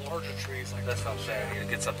larger trees. Like that's what I'm saying. It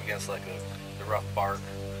gets up against like the rough bark.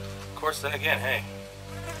 Of course, then again, hey,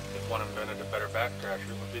 if one invented a better backcrasher,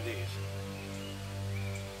 it would be these.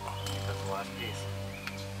 That's the last piece.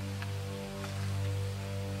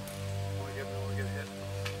 We'll get hit.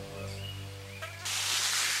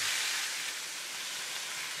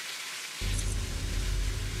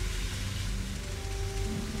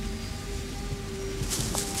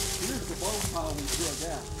 Here's the bone pile we dug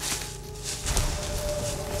out.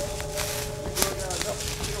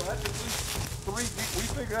 That's at least we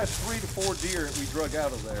figure that's 3 to 4 deer that we drug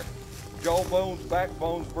out of there. Jaw bones, back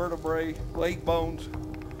bones, vertebrae, leg bones.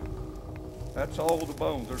 That's all the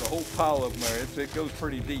bones. There's a whole pile of them there. It goes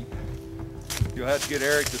pretty deep. You'll have to get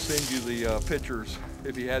Eric to send you the pictures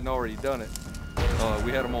if he hadn't already done it.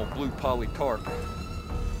 We had them on blue poly tarp. At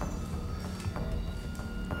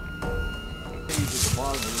the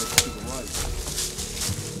bottom and look to the right.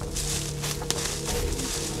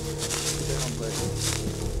 Down there.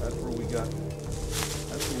 That's where we got.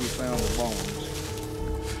 That's where we found the bones.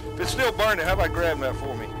 If it's still burning, how about grabbing that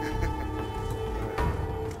for me?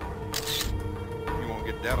 You want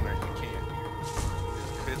to get down there, you can.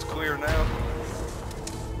 It's clear now.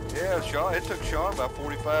 Yeah, Sean. It took Sean about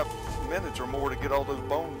 45 minutes or more to get all those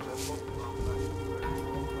bones.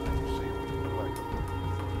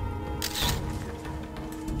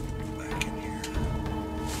 Back in here.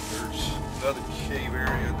 There's another cave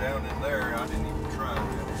area down in there. I didn't even try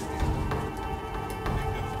that. It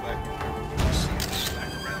goes back in there. You can see it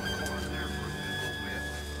back around the corner there for a little bit.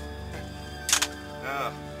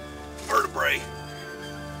 Vertebrae.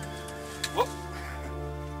 Whoop.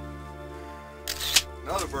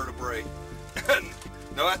 Another vertebrae.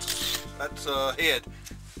 No, that's head.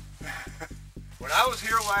 When I was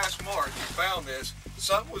here last March and found this,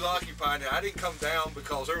 something was occupying it. I didn't come down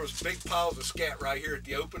because there was big piles of scat right here at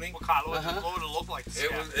the opening. What kind of what would it look like?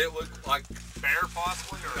 It looked like bear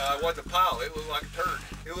possibly, or it wasn't a pile. It looked like a turd.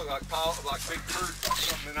 It looked like like big turds or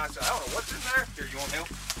something. And I said, I don't know what's in there. Here, you want help?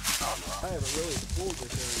 Oh no. I haven't really explored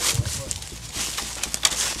this area that much.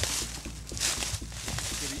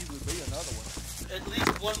 Could easily be another one. At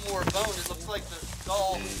least one more bone. It looks like the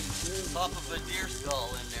skull, top of a deer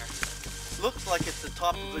skull in there. Looks like it's the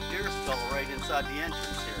top of a deer skull right inside the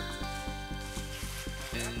entrance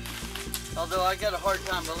here. Although I got a hard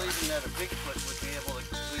time believing that a Bigfoot would be able to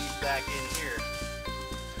squeeze back in here.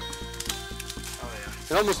 Oh yeah.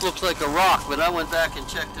 It almost looks like a rock, but I went back and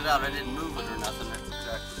checked it out. I didn't move it or nothing. That's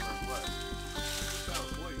exactly where it was.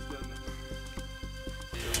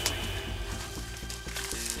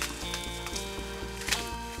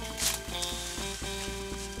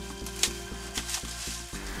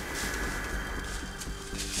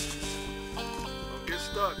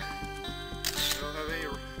 Stuck. You don't have any. You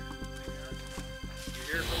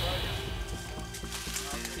hear somebody?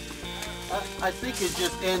 I think it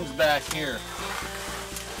just ends back here.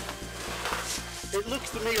 It looks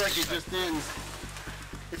to me like it just ends.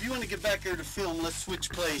 If you want to get back here to film, let's switch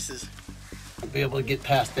places. I'll be able to get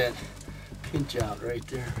past that pinch out right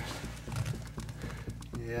there.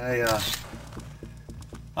 Yeah,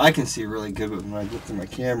 I can see really good when I get to my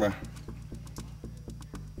camera.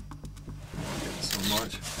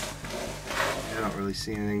 Much. I don't really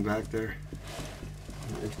see anything back there.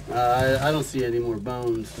 I don't see any more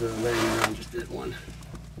bones laying around, just did one.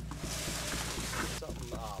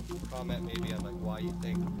 Something, comment maybe on like why you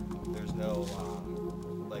think there's no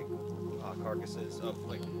carcasses of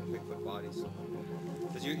like Bigfoot bodies.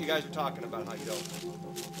 Because you guys are talking about how you don't.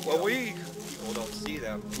 Well, people don't see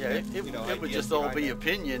them. Yeah, it would just all be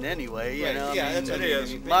opinion anyway. Right. You know? Yeah, that's what it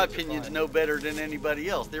is. My opinion's no better than anybody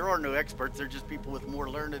else. There are no experts. They're just people with more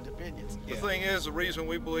learned opinions. The thing is, the reason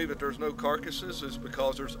we believe that there's no carcasses is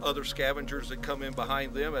because there's other scavengers that come in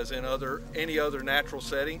behind them, as in any other natural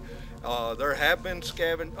setting. There have been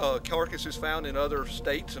carcasses found in other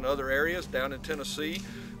states and other areas. Down in Tennessee,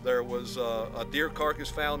 there was a deer carcass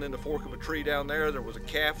found in the fork of a tree down there. There was a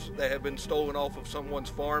calf that had been stolen off of someone's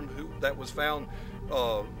farm that was found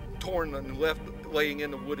torn and left laying in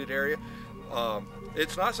the wooded area.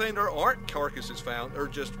 It's not saying there aren't carcasses found, there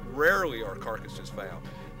just rarely are carcasses found.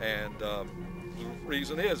 And the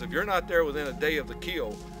reason is, if you're not there within a day of the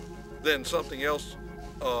kill, then something else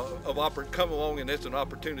come along and it's an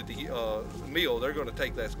opportunity meal, they're going to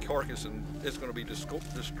take that carcass and it's going to be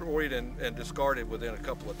destroyed and discarded within a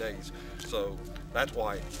couple of days. So that's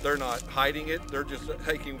why they're not hiding it. They're just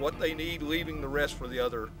taking what they need, leaving the rest for the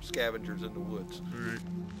other scavengers in the woods.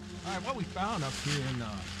 All right, what we found up here in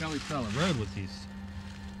Kelly Cellar Road was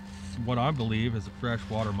what I believe is a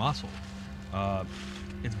freshwater mussel.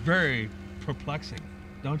 It's very perplexing.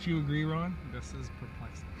 Don't you agree, Ron? This is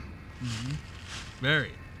perplexing. Mm-hmm.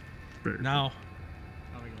 Very. Now,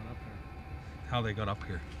 how they got up here? How they got up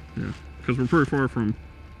here? Yeah, because we're pretty far from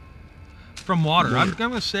water. I'm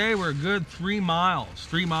going to say we're a good 3 miles.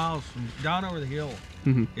 3 miles from down over the hill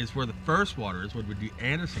is where the first water is, what would be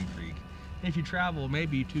Anderson Creek. And if you travel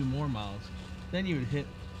maybe 2 more miles, then you would hit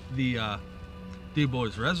the Du Bois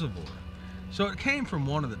Reservoir. So it came from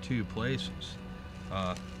one of the 2 places.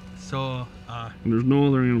 And there's no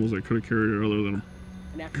other animals that could have carried it other than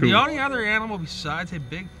the only other animal besides a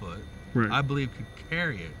Bigfoot, right, I believe, could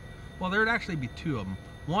carry it. Well, there'd actually be 2 of them.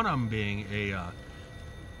 One of them being a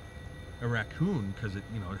raccoon, because it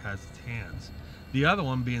has its hands. The other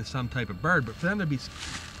one being some type of bird. But for them to be,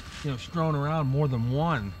 strewn around more than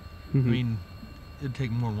one, I mean, it'd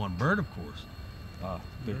take more than one bird, of course.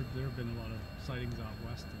 There have been a lot of sightings out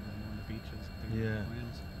west of them on the beaches. Yeah.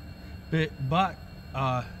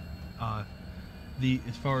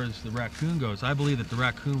 As far as the raccoon goes, I believe that the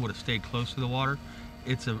raccoon would have stayed close to the water.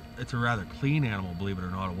 It's a rather clean animal, believe it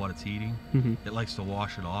or not, of what it's eating. It likes to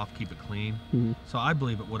wash it off, keep it clean. So I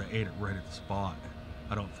believe it would have ate it right at the spot.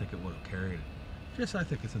 I don't think it would have carried it. I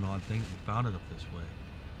think it's an odd thing that we found it up this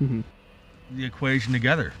way. The equation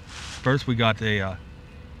together. First, we got a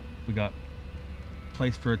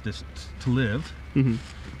place for it to live.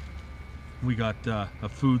 We got a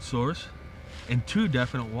food source and 2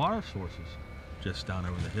 definite water sources just down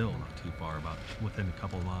over the hill, not too far, about within a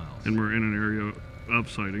couple of miles. And we're in an area of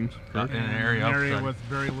sightings. In an area with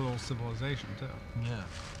very little civilization too. Yeah.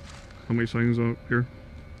 How many sightings out here?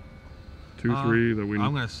 2, 3 that we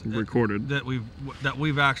recorded. That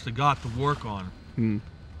we've actually got to work on.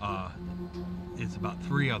 It's about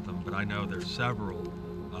 3 of them, but I know there's several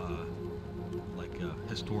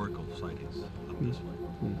historical sightings up this way.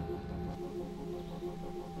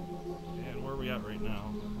 And where are we at right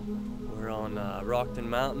now? We're on Rockton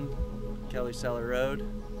Mountain, Kelly Cellar Road.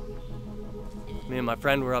 Me and my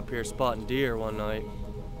friend were up here spotting deer one night,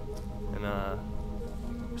 and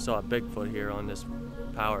we saw a Bigfoot here on this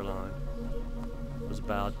power line. It was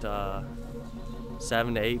about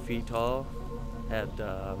 7 to 8 feet tall, had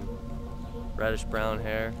reddish brown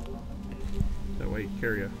hair. That way you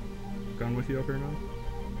carry a gun with you up here now?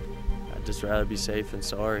 I'd just rather be safe than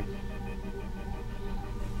sorry.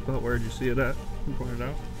 But where did you see it at? You pointed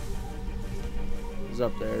out? It was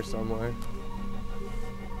up there somewhere.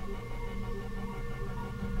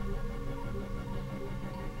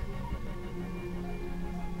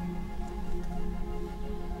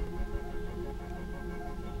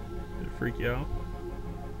 Did it freak you out?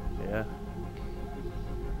 Yeah.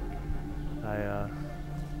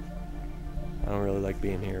 I don't really like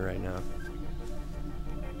being here right now.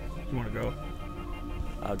 You want to go?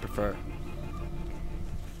 I would prefer.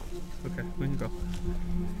 Okay, we can go.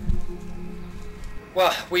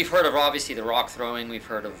 Well, we've heard of obviously the rock throwing. We've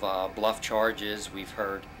heard of bluff charges. We've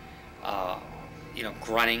heard,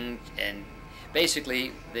 grunting, and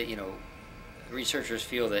basically, researchers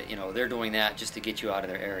feel that they're doing that just to get you out of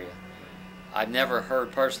their area. I've never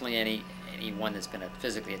heard personally anyone that's been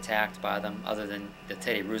physically attacked by them, other than the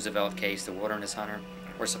Teddy Roosevelt case, the wilderness hunter,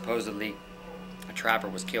 where supposedly a trapper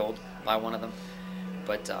was killed by one of them.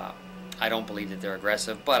 But I don't believe that they're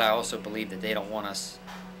aggressive, but I also believe that they don't want us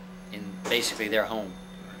in basically their home.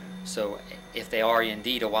 So if they are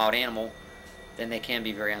indeed a wild animal, then they can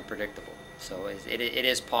be very unpredictable. So it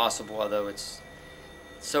is possible, although it's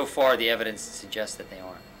so far the evidence suggests that they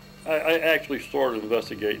aren't. I actually started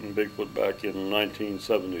investigating Bigfoot back in the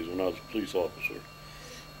 1970s when I was a police officer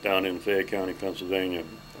down in Fayette County, Pennsylvania.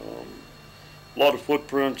 A lot of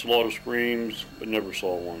footprints, a lot of screams, but never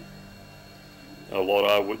saw one. A lot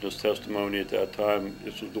of eyewitness testimony at that time.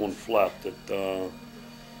 This was doing flat at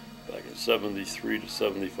back in 73 to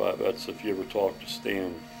 75. That's if you ever talked to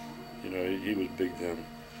Stan. He was big then.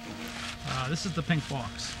 This is the pink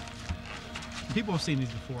box. People have seen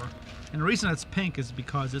these before. And the reason it's pink is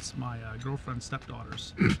because it's my girlfriend's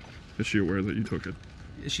stepdaughter's. Is she aware that you took it?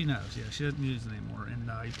 She knows, yeah. She doesn't use it anymore.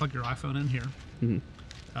 And you plug your iPhone in here.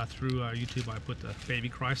 Through YouTube, I put the baby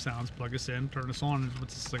cry sounds, plug us in, turn us on, and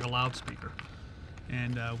it's like a loudspeaker.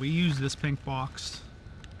 And we used this pink box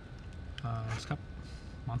a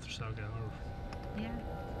month or so ago. Yeah.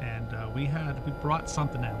 And we brought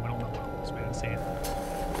something in. We don't know what it was. We didn't see it.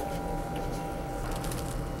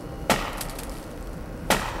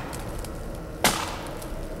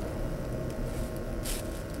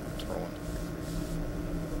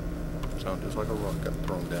 Sound just like a rock got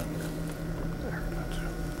thrown down here.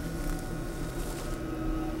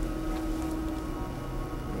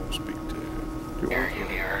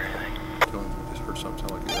 Just heard something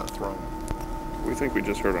sound like it got thrown. We think we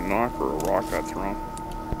just heard a knock or a rock got thrown.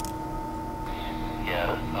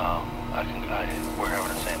 Yeah, we're having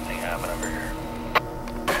the same thing happen over here.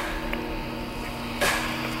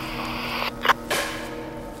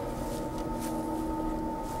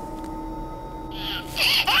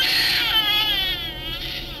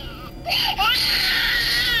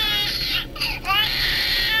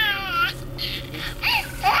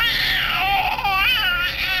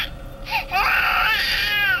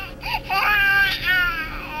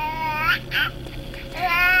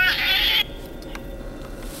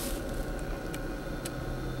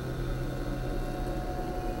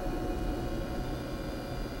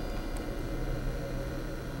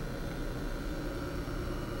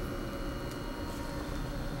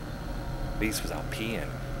 Lise was out peeing,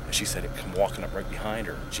 and she said it come walking up right behind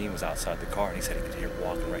her. Gene was outside the car, and he said he could hear it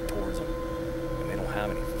walking right towards them. And they don't have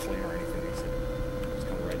any flare or anything. He said it was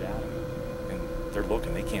coming right at them. And they're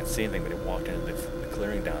looking, they can't see anything, but it walked into the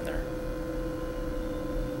clearing down there.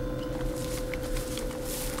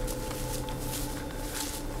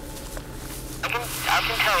 I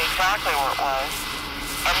can tell you exactly where it was.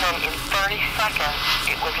 And then in 30 seconds,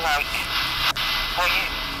 it was like,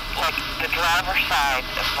 like the driver's side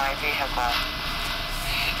of my vehicle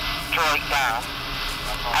straight down.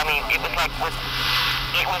 I mean, it was like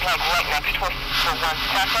right next to us for 1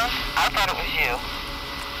 second. I thought it was you,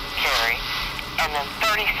 Carrie. And then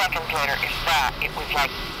 30 seconds later, if that, it was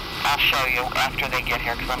like, I'll show you after they get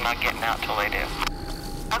here because I'm not getting out till they do.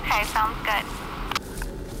 Okay, sounds good.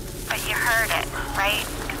 But you heard it, right?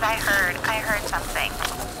 Because I heard something.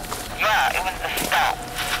 Yeah, it was the stop.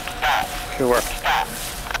 Sure. Stop.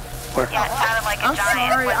 Yeah, it sounded like a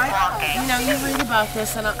giant was walking. You know, you read about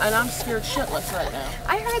this, and I'm scared shitless right now.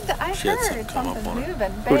 I heard something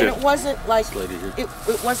moving. And it wasn't like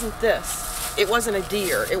it wasn't this. It wasn't a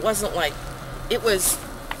deer. It wasn't like it was.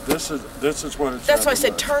 This is what it's. That's why I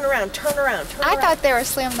said turn around. I thought they were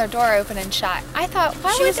slamming their door open and shut. I thought,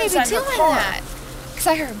 why would they be doing that? Because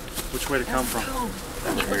I heard. Which way to come from?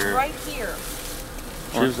 It was right here.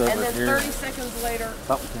 And then 30 seconds later, it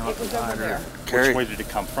was over there. Which way did it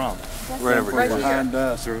come from? Right over here. Behind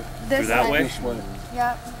us. Through that way? This way.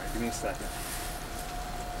 Yep. Give me a second.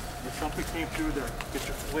 If something came through there, get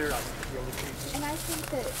your flare out. And I think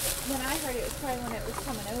that when I heard it was probably when it was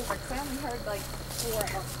coming over, because I only heard like 4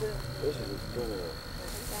 of them. This is good.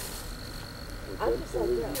 I'm just like,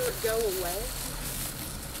 hear it go away.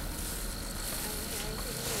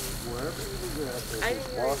 Wherever he was at, I it was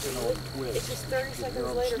didn't walking on twists. It's just 30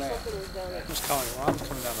 seconds later, something was down there. I was telling you, when I was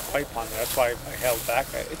coming down the pipe on there, that's why I held back.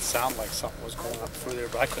 It sounded like something was going up through there,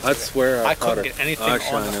 but I couldn't. I swear I couldn't caught get a anything eye on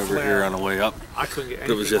shine the over flare. here on the way up. I couldn't get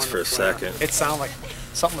anything. It was just on for the a flare. second. It sounded like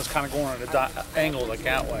something was kind of going at an angle like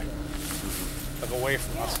that way, like away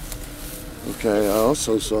from us. Okay, I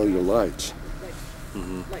also saw your lights.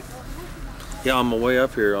 Yeah, on my way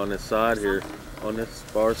up here on this side here, on this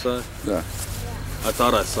far side. Yeah. I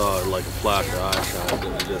thought I saw like a flash or eye shine, but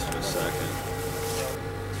it was just for a second.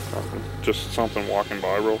 Just something walking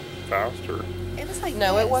by real fast, or? It was like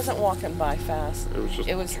no, it wasn't walking by fast. It was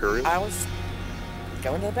just curious. I was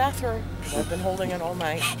going to the bathroom. I've been holding it all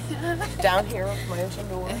night. Down here with my ocean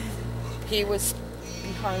door. He was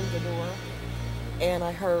behind the door, and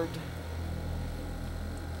I heard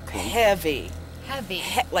heavy.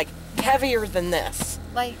 Like heavier than this.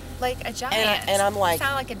 Like a giant. And I'm like, it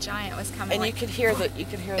sounded like a giant was coming. And like, you could hear the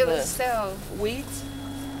it was so weeds.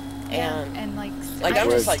 And like I'm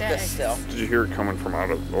just like this still. Did you hear it coming from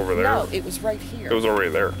out of over there? No, it was right here. It was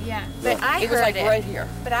already there. Yeah, but I heard it was like right here.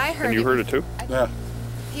 But I heard. And you heard it too? Yeah.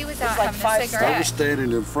 He was out like having a cigarette. I was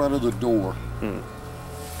standing in front of the door,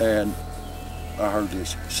 and I heard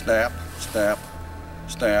this snap, snap,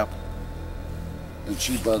 snap. And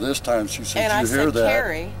she, by this time, she said, and "You hear said, that?"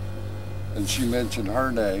 Carrie. And she mentioned her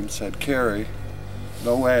name, said Carrie.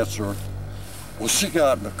 No answer. Well, she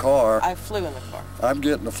got in the car. I flew in the car. I'm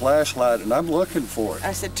getting a flashlight, and I'm looking for it.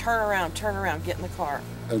 I said, turn around, get in the car.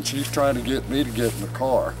 And she's trying to get me to get in the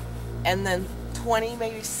car. And then 20,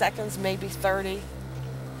 maybe seconds, maybe 30,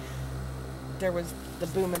 there was the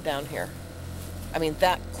booming down here. I mean,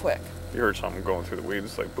 that quick. You heard something going through the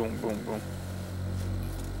weeds, like boom, boom, boom.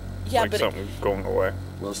 Yeah, like but something going away.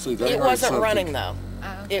 Well, see, it wasn't running though.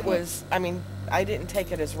 Oh, okay. It was. I mean, I didn't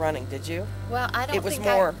take it as running. Did you? Well, I don't. It was think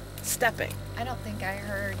more stepping. I don't think I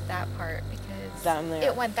heard that part because down there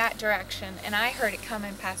it went that direction, and I heard it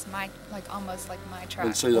coming past my, like almost like my truck.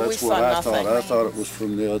 And see, that's what I thought. I thought it was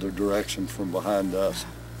from the other direction, from behind us.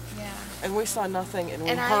 Yeah. And we saw nothing, and we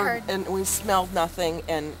And I heard, heard- and we smelled nothing,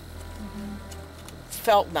 and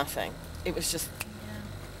felt nothing. It was just.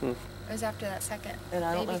 It was after that second. And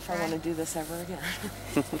I don't know baby if I cry. want to do this ever again.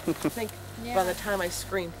 I think by the time I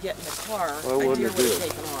screamed get in the car, Well, my what deer did would it have do?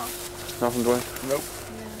 taken off. Nothing, Dwayne? Nope.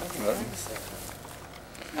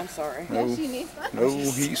 Okay, I'm sorry. No, no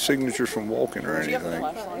heat signatures from walking or anything.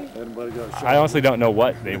 I honestly don't know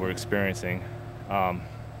what they were experiencing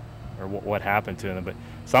or what happened to them, but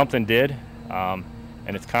something did, and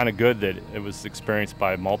it's kind of good that it was experienced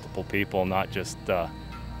by multiple people, not just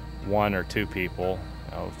one or two people.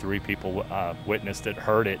 3 people witnessed it,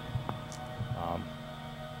 heard it.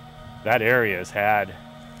 That area has had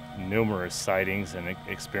numerous sightings and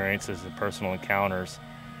experiences and personal encounters.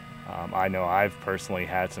 I know I've personally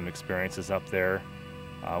had some experiences up there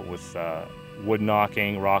with wood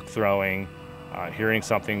knocking, rock throwing, hearing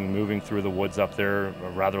something moving through the woods up there, a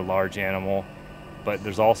rather large animal. But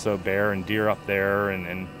there's also bear and deer up there,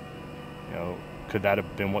 and you know, could that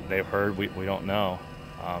have been what they've heard? We don't know.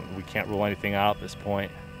 We can't rule anything out at this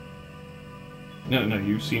point. No,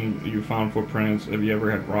 you found footprints. Have you ever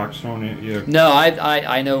had rocks thrown at you? No,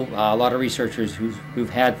 I know a lot of researchers who've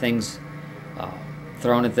had things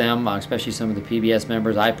thrown at them, especially some of the PBS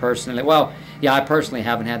members. I personally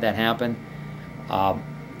haven't had that happen.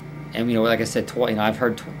 And you know, like I said, I've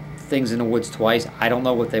heard things in the woods twice. I don't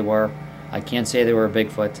know what they were. I can't say they were a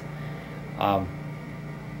Bigfoot.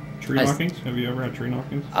 Tree knockings? Have you ever had tree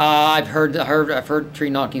knockings? I've heard tree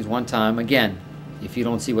knockings one time. Again, if you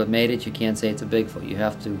don't see what made it, you can't say it's a Bigfoot. You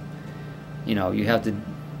have to,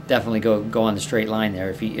 definitely go on the straight line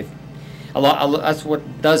there. That's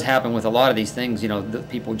what does happen with a lot of these things. You know,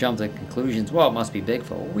 people jump to conclusions. Well, it must be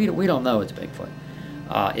Bigfoot. Well, we don't know it's Bigfoot.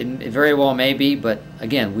 It very well may be, but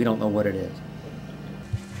again, we don't know what it is.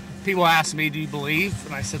 People ask me, "Do you believe?"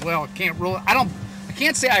 And I said, "Well, I can't rule. I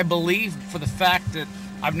can't say I believe for the fact that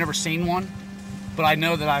I've never seen one, but I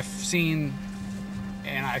know that I've seen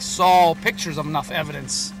and I saw pictures of enough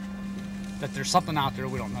evidence that there's something out there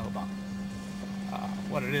we don't know about.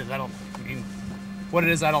 What it is, I don't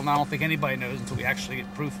know. I don't think anybody knows until we actually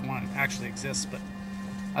get proof one actually exists. But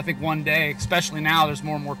I think one day, especially now, there's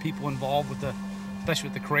more and more people involved with especially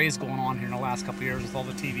with the craze going on here in the last couple of years with all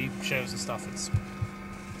the TV shows and stuff.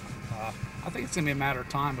 I think it's gonna be a matter of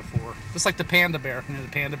time before, just like the panda bear. You know, the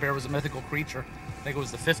panda bear was a mythical creature. I think it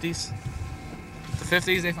was the 50s. The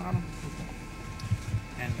 50s they found him.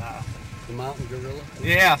 And the mountain gorilla.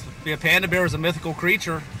 Yeah, panda bear was a mythical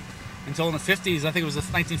creature until in the 50s. I think it was the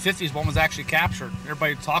 1950s one was actually captured.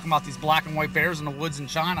 Everybody talking about these black and white bears in the woods in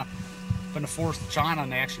China, but in the forest of China,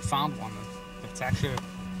 and they actually found one. It's actually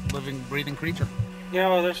a living, breathing creature. You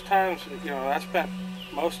know, there's times, I spent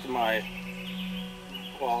most of my,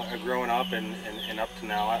 growing up and up to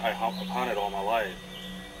now, I've hunted all my life.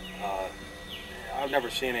 I've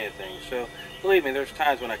never seen anything. So, believe me, there's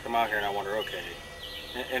times when I come out here and I wonder, okay,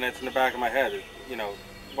 and it's in the back of my head,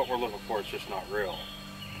 what we're looking for is just not real.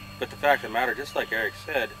 But the fact of the matter, just like Eric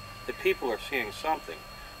said, that people are seeing something.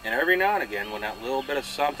 And every now and again, when that little bit of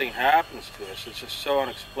something happens to us, it's just so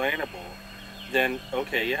unexplainable, then,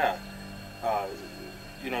 okay, yeah,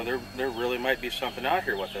 there really might be something out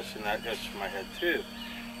here with us, and that goes through my head too.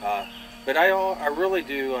 But I really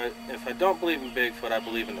do, if I don't believe in Bigfoot, I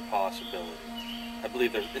believe in the possibility. I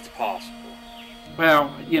believe it's possible.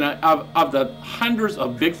 Well, of the hundreds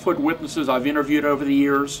of Bigfoot witnesses I've interviewed over the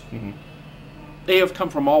years, they have come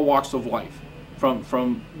from all walks of life,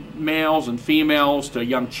 from males and females to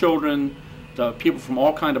young children, to people from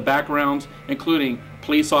all kinds of backgrounds, including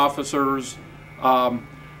police officers,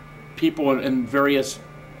 people in various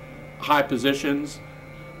high positions.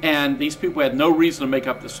 And these people had no reason to make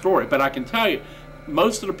up the story. But I can tell you,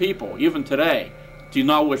 most of the people, even today, do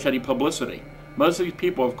not wish any publicity. Most of these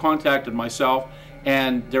people have contacted myself,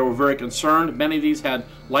 and they were very concerned. Many of these had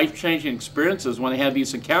life-changing experiences when they had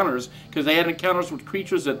these encounters, because they had encounters with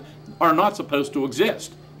creatures that are not supposed to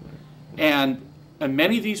exist. And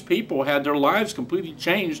many of these people had their lives completely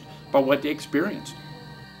changed by what they experienced.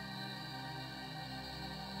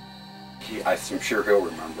 I'm sure he'll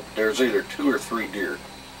remember. There's either 2 or 3 deer,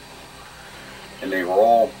 and they were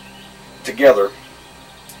all together,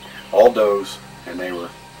 all does, and they were,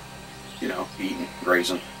 eating,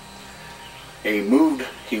 grazing. And he moved,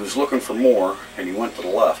 he was looking for more, and he went to the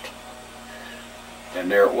left, and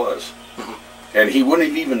there it was. And he wouldn't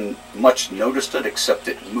have even much noticed it, except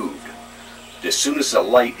it moved. As soon as the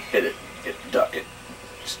light hit it,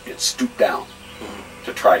 it stooped down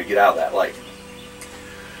to try to get out of that light.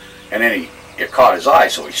 And then it caught his eye,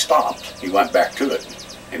 so he stopped. He went back to it,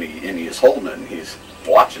 and he was holding it, and he's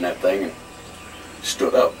watching that thing, and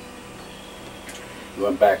stood up. He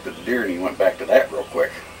went back to the deer, and he went back to that real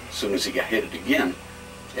quick. As soon as he got hit it again,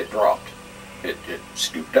 it dropped. It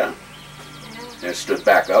stooped down. And it stood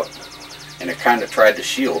back up, and it kind of tried to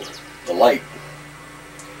shield the light.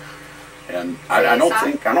 And I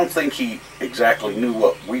don't think he exactly knew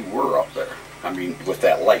what we were up there. I mean, with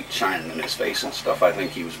that light shining in his face and stuff, I think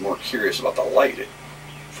he was more curious about the light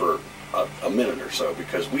for a minute or so,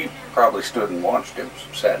 because we probably stood and watched him,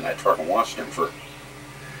 sat in that truck and watched him for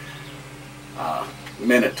a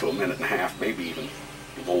minute to a minute and a half, maybe even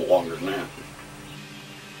a little longer than that.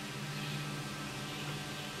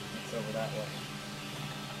 It's over that way.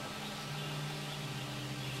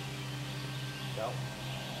 Go.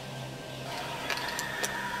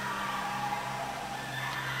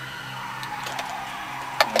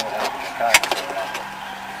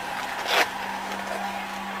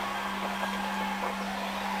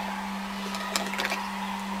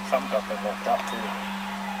 Something's up there looked up too.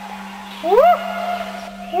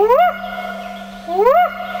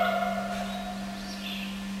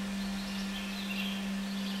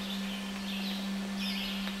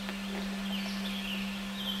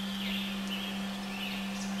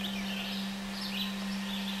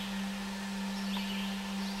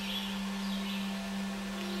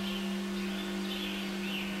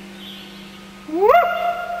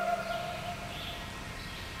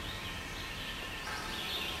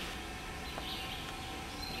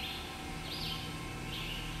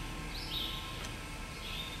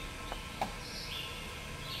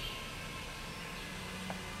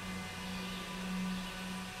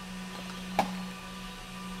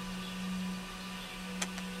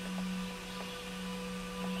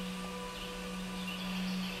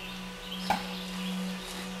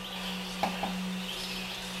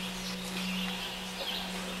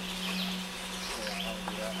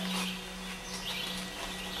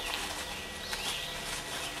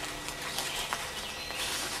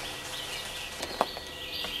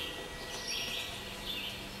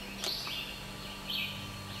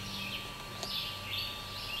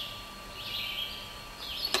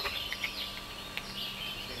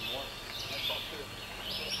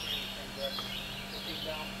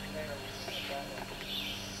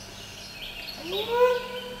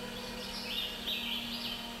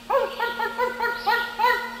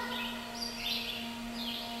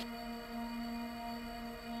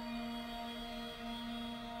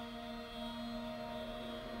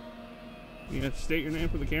 You have to state your name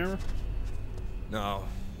for the camera? No,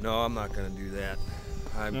 I'm not going to do that.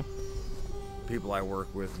 People I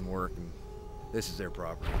work with and this is their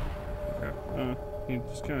property. Okay. Can you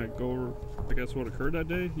just kind of go over, I guess, what occurred that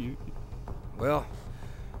day? Well,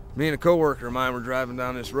 me and a coworker of mine were driving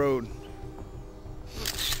down this road,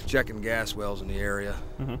 checking gas wells in the area.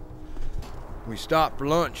 We stopped for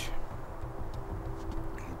lunch.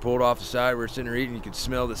 We pulled off the side. We were sitting there eating. You could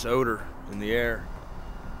smell this odor in the air.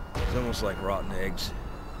 It's almost like rotten eggs.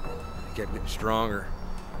 It kept getting stronger.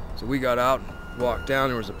 So we got out and walked down.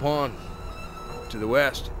 There was a pond to the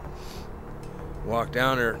west. Walked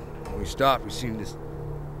down there. When we stopped, we seen this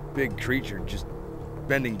big creature just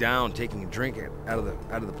bending down, taking a drink out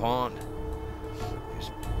of the pond. It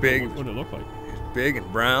was big. What did it look like? It was big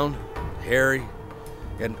and brown, hairy.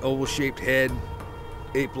 It had an oval-shaped head,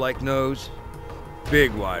 ape-like nose,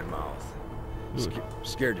 big wide mouth.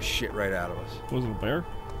 Scared the shit right out of us. Was it a bear?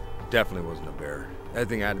 Definitely wasn't a bear. That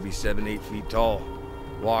thing had to be 7-8 feet tall.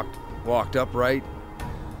 Walked upright,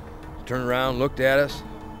 turned around, looked at us,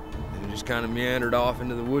 and just kind of meandered off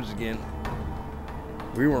into the woods again.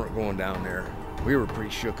 We weren't going down there. We were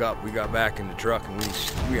pretty shook up. We got back in the truck and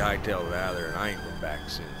we hightailed it out of there, and I ain't been back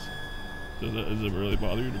since. Does it really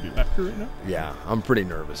bother you to be back here right now? Yeah, I'm pretty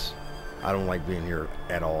nervous. I don't like being here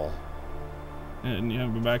at all. And you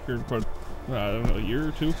haven't been back here in quite, I don't know, a year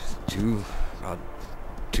or two? About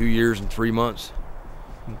 2 years and 3 months.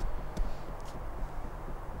 I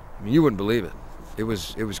mean, you wouldn't believe it. It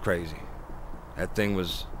was crazy. That thing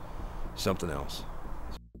was something else.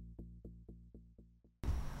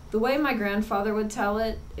 The way my grandfather would tell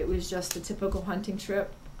it, it was just a typical hunting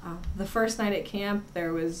trip. The first night at camp,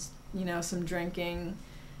 there was, some drinking,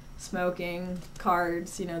 smoking,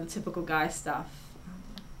 cards, the typical guy stuff.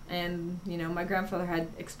 And, my grandfather had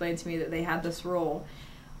explained to me that they had this rule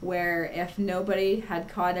where if nobody had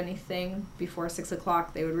caught anything before 6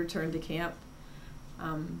 o'clock, they would return to camp.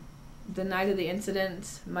 The night of the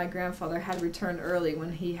incident, my grandfather had returned early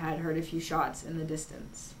when he had heard a few shots in the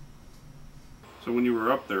distance. So when you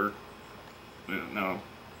were up there, now,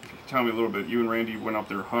 tell me a little bit, you and Randy went up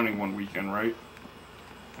there hunting one weekend, right?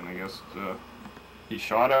 And I guess he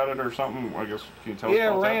shot at it or something? I guess, can you tell us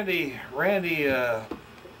about Randy,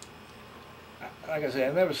 like I said,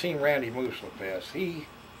 I've never seen Randy move so fast. He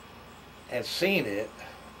had seen it,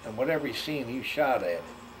 and whatever he seen, he shot at it.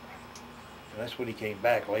 And that's when he came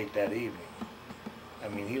back late that evening. I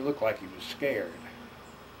mean, he looked like he was scared.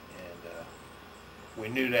 And we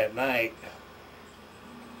knew that night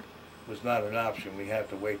was not an option. We had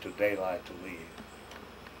to wait till daylight to leave.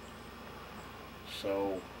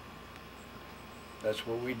 So that's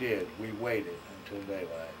what we did. We waited until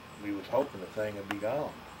daylight. We was hoping the thing would be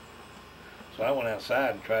gone. So I went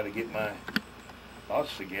outside and tried to get my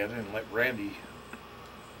thoughts together and let Randy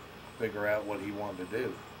figure out what he wanted to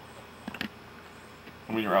do.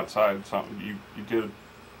 When you're outside, something you did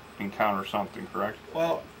encounter something, correct?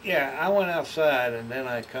 Well, yeah, I went outside and then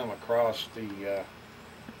I come across the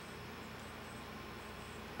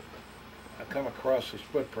this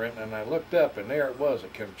footprint, and I looked up and there it was.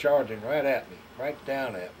 It came charging right at me, right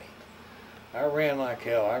down at me. I ran like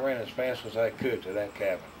hell. I ran as fast as I could to that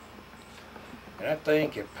cabin. And that thing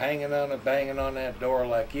kept hanging on and banging on that door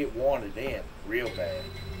like it wanted in real bad.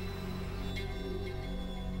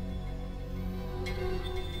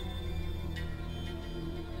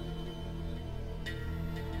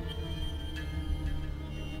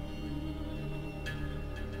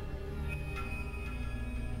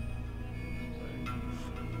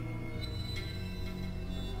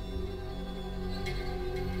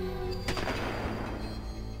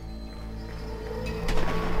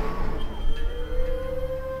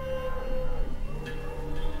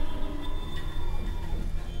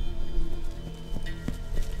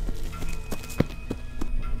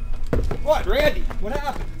 What, Randy? What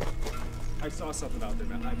happened? I saw something out there,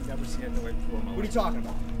 man. I've never seen anything like before in my life. What are you talking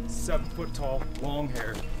about? 7 foot tall, long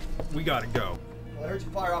hair. We gotta go. Well, I heard you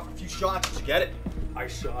fire off a few shots. Did you get it? I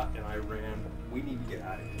shot and I ran. We need to get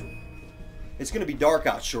out of here. It's gonna be dark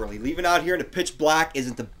out shortly. Leaving out here in the pitch black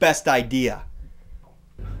isn't the best idea.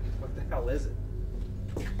 What the hell is it?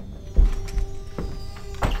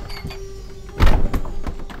 I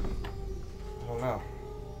don't know.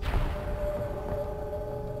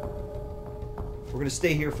 We're gonna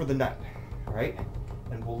stay here for the night, all right?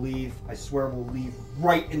 And we'll leave, I swear we'll leave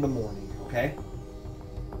right in the morning, okay?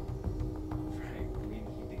 Frank, we need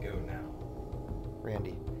to go now.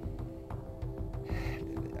 Randy,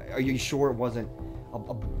 are you sure it wasn't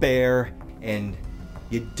a bear and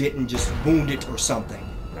you didn't just wound it or something?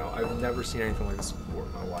 No, I've never seen anything like this before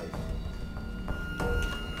in my life.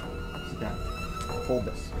 Sit down. Hold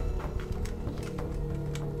this.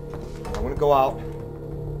 I want to go out.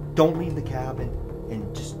 Don't leave the cabin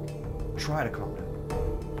and just try to calm down.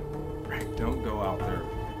 Frank, don't go out there.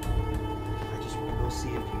 I just want to go see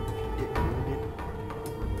if you didn't wound it.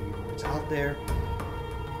 It's out there.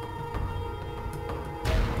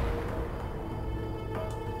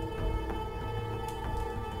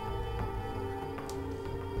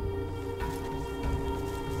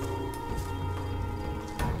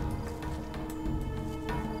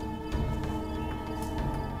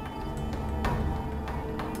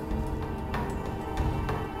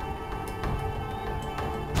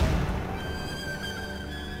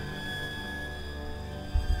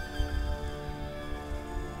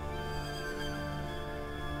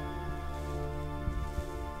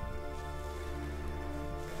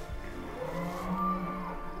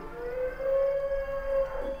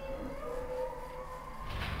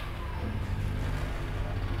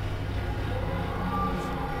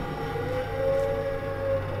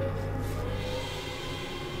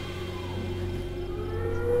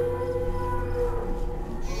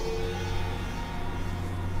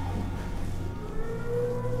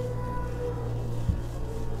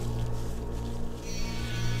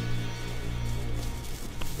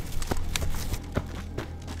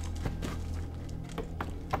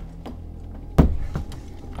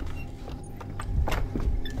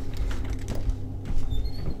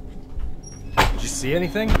 See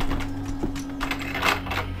anything?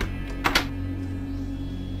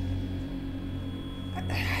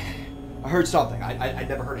 I heard something. I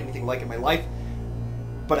never heard anything like it in my life,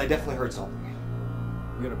 but I definitely heard something.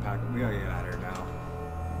 We gotta pack. We gotta get out of here now.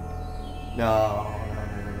 No.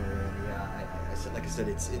 Yeah, like I said,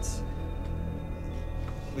 it's.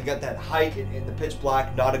 We got that height in the pitch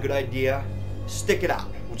black. Not a good idea. Stick it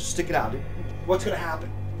out. We'll just stick it out. What's gonna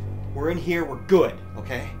happen? We're in here. We're good.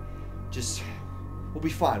 Okay. Just. We'll be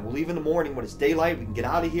fine. We'll leave in the morning when it's daylight. We can get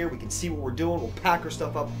out of here. We can see what we're doing. We'll pack our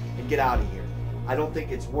stuff up and get out of here. I don't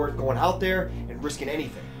think it's worth going out there and risking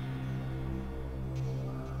anything.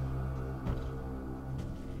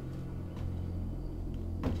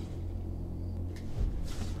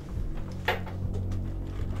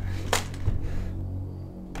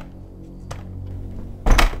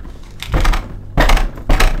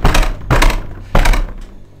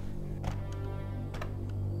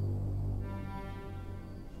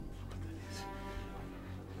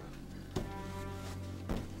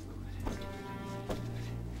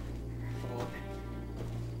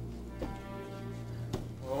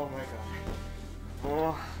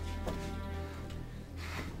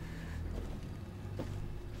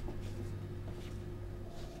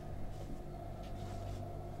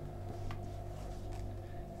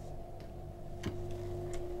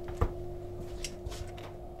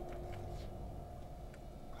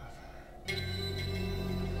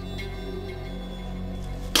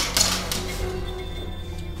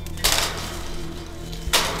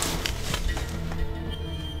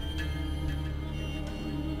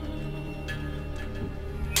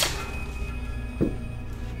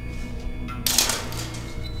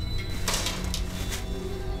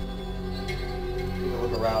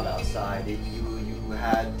 side. You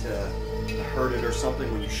had to hurt it or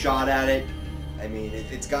something when you shot at it. I mean,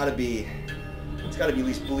 it's got to be at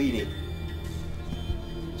least bleeding.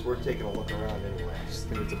 It's worth taking a look around anyway. I just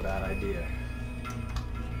think it's a bad idea.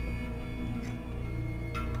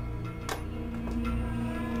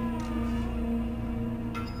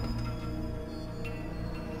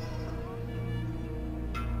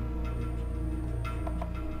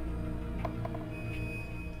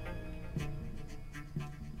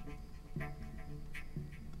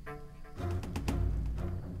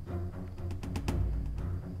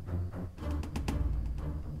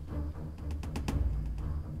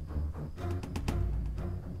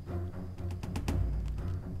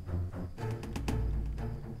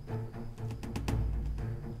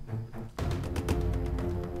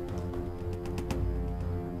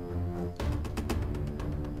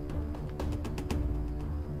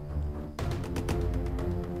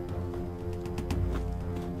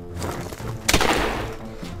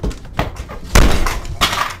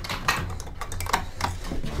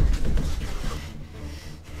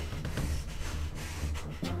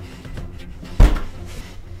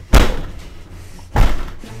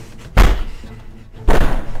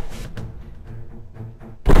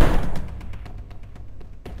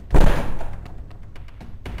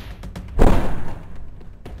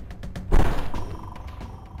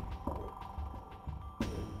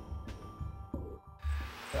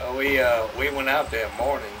 We went out that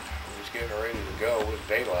morning. We was getting ready to go. It was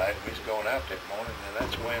daylight. We was going out that morning, and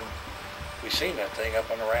that's when we seen that thing up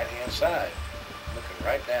on the right-hand side, looking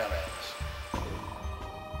right down at us.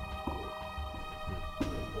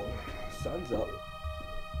 Sun's up.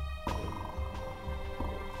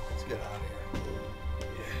 Let's get out of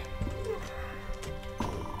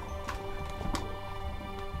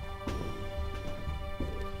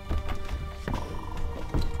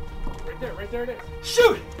here. Right there it is.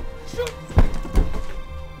 Shoot! Shoot!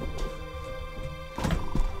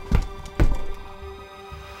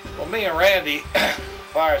 Well, me and Randy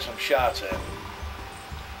fired some shots at him,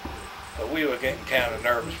 but we were getting kind of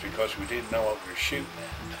nervous because we didn't know what we were shooting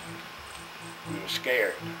at. We were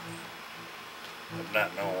scared of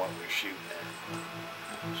not knowing what we were shooting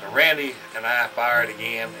at. So Randy and I fired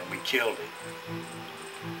again, and we killed it.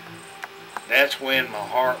 That's when my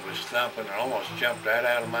heart was thumping and almost jumped right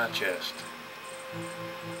out of my chest.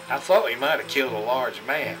 I thought we might have killed a large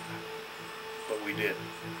man, but we didn't.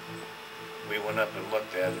 We went up and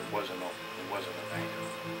looked at it. It wasn't a man.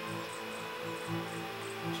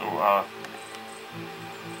 So,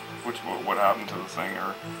 what happened to the thing,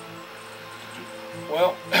 or?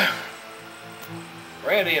 Well,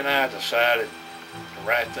 Randy and I decided the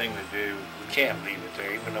right thing to do, we can't leave it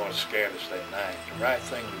there, even though it scared us that night. The right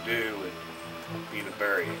thing to do would be to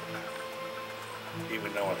bury it,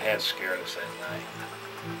 even though it had scared us that night.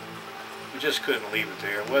 We just couldn't leave it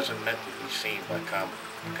there. It wasn't meant to be seen by common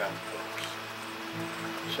folks.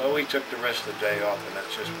 So we took the rest of the day off, and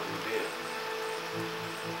that's just what we did.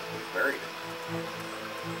 We buried it.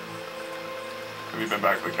 Have you been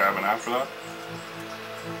back to the cabin after that?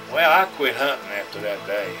 Well, I quit hunting after that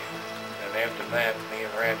day. And after that, me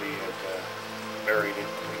and Randy had buried it,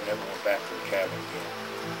 and we never went back to the cabin again.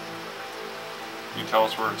 Can you tell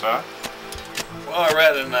us where it's at? Well, I'd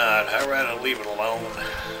rather not. I'd rather leave it alone.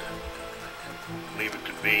 Leave it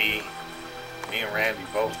to be. Me and Randy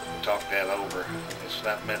both talked that over. It's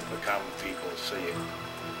not meant for common people to see it.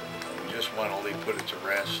 We just want to put it to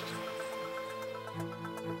rest.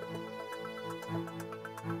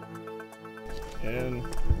 And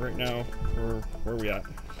right now, where are we at?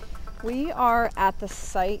 We are at the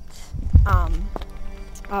site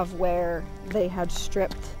of where they had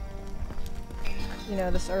stripped, you know,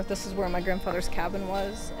 this earth. This is where my grandfather's cabin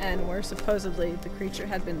was, and where supposedly the creature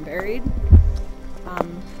had been buried.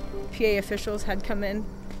 PA officials had come in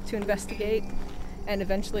to investigate, and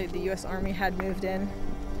eventually the U.S. Army had moved in,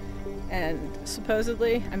 and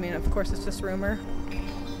supposedly, I mean, of course it's just rumor,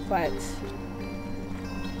 but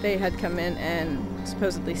they had come in and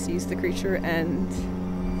supposedly seized the creature and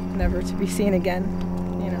never to be seen again,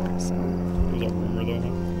 you know, so. Was that rumor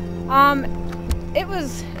though?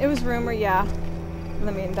 It was rumor, yeah. I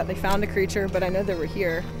mean, that they found the creature, but I know they were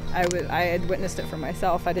here. I had witnessed it for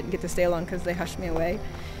myself. I didn't get to stay long because they hushed me away.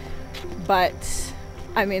 But,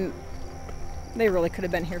 I mean, they really could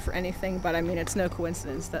have been here for anything, but I mean, it's no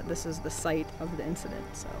coincidence that this is the site of the incident,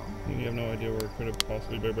 so. You have no idea where it could have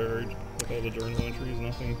possibly been buried with all the journal entries,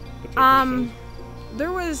 nothing?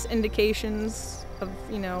 There was indications of,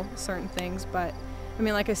 you know, certain things, but I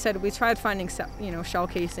mean, like I said, we tried finding, you know, shell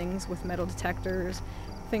casings with metal detectors,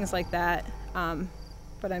 things like that.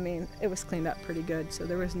 But I mean, it was cleaned up pretty good, so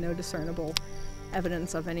there was no discernible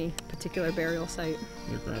evidence of any particular burial site.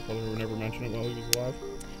 Your grandfather would never mention it while he was alive?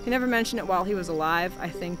 He never mentioned it while he was alive, I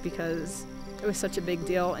think because it was such a big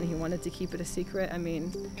deal and he wanted to keep it a secret. I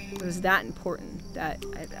mean, it was that important that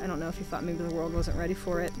I don't know if he thought maybe the world wasn't ready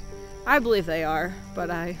for it. I believe they are,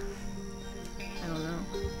 but I don't know.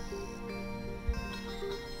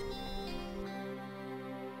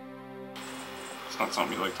 It's not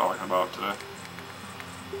something you like talking about today.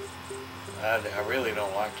 I really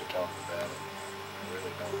don't like to talk about it. I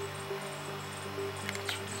really don't.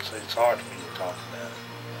 It's hard for me to talk about it.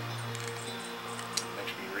 It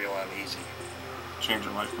makes me real uneasy. Change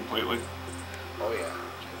your life completely? Oh yeah,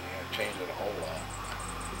 changed it a whole lot.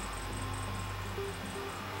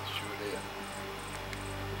 Sure did.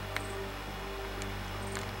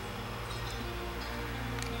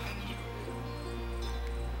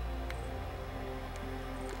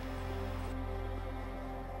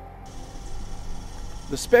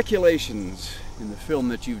 The speculations in the film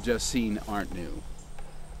that you've just seen aren't new,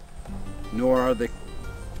 nor are the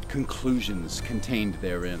conclusions contained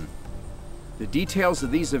therein. The details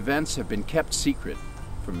of these events have been kept secret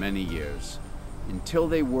for many years, until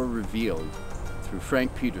they were revealed through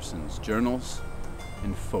Frank Peterson's journals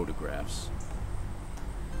and photographs.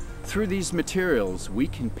 Through these materials, we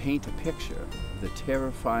can paint a picture of the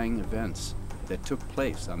terrifying events that took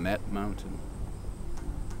place on that mountain.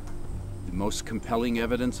 The most compelling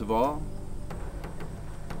evidence of all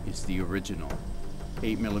is the original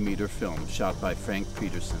 8mm film shot by Frank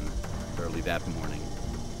Peterson early that morning.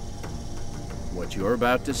 What you're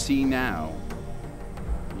about to see now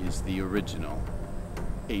is the original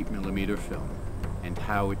 8mm film and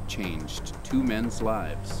how it changed two men's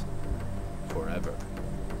lives forever.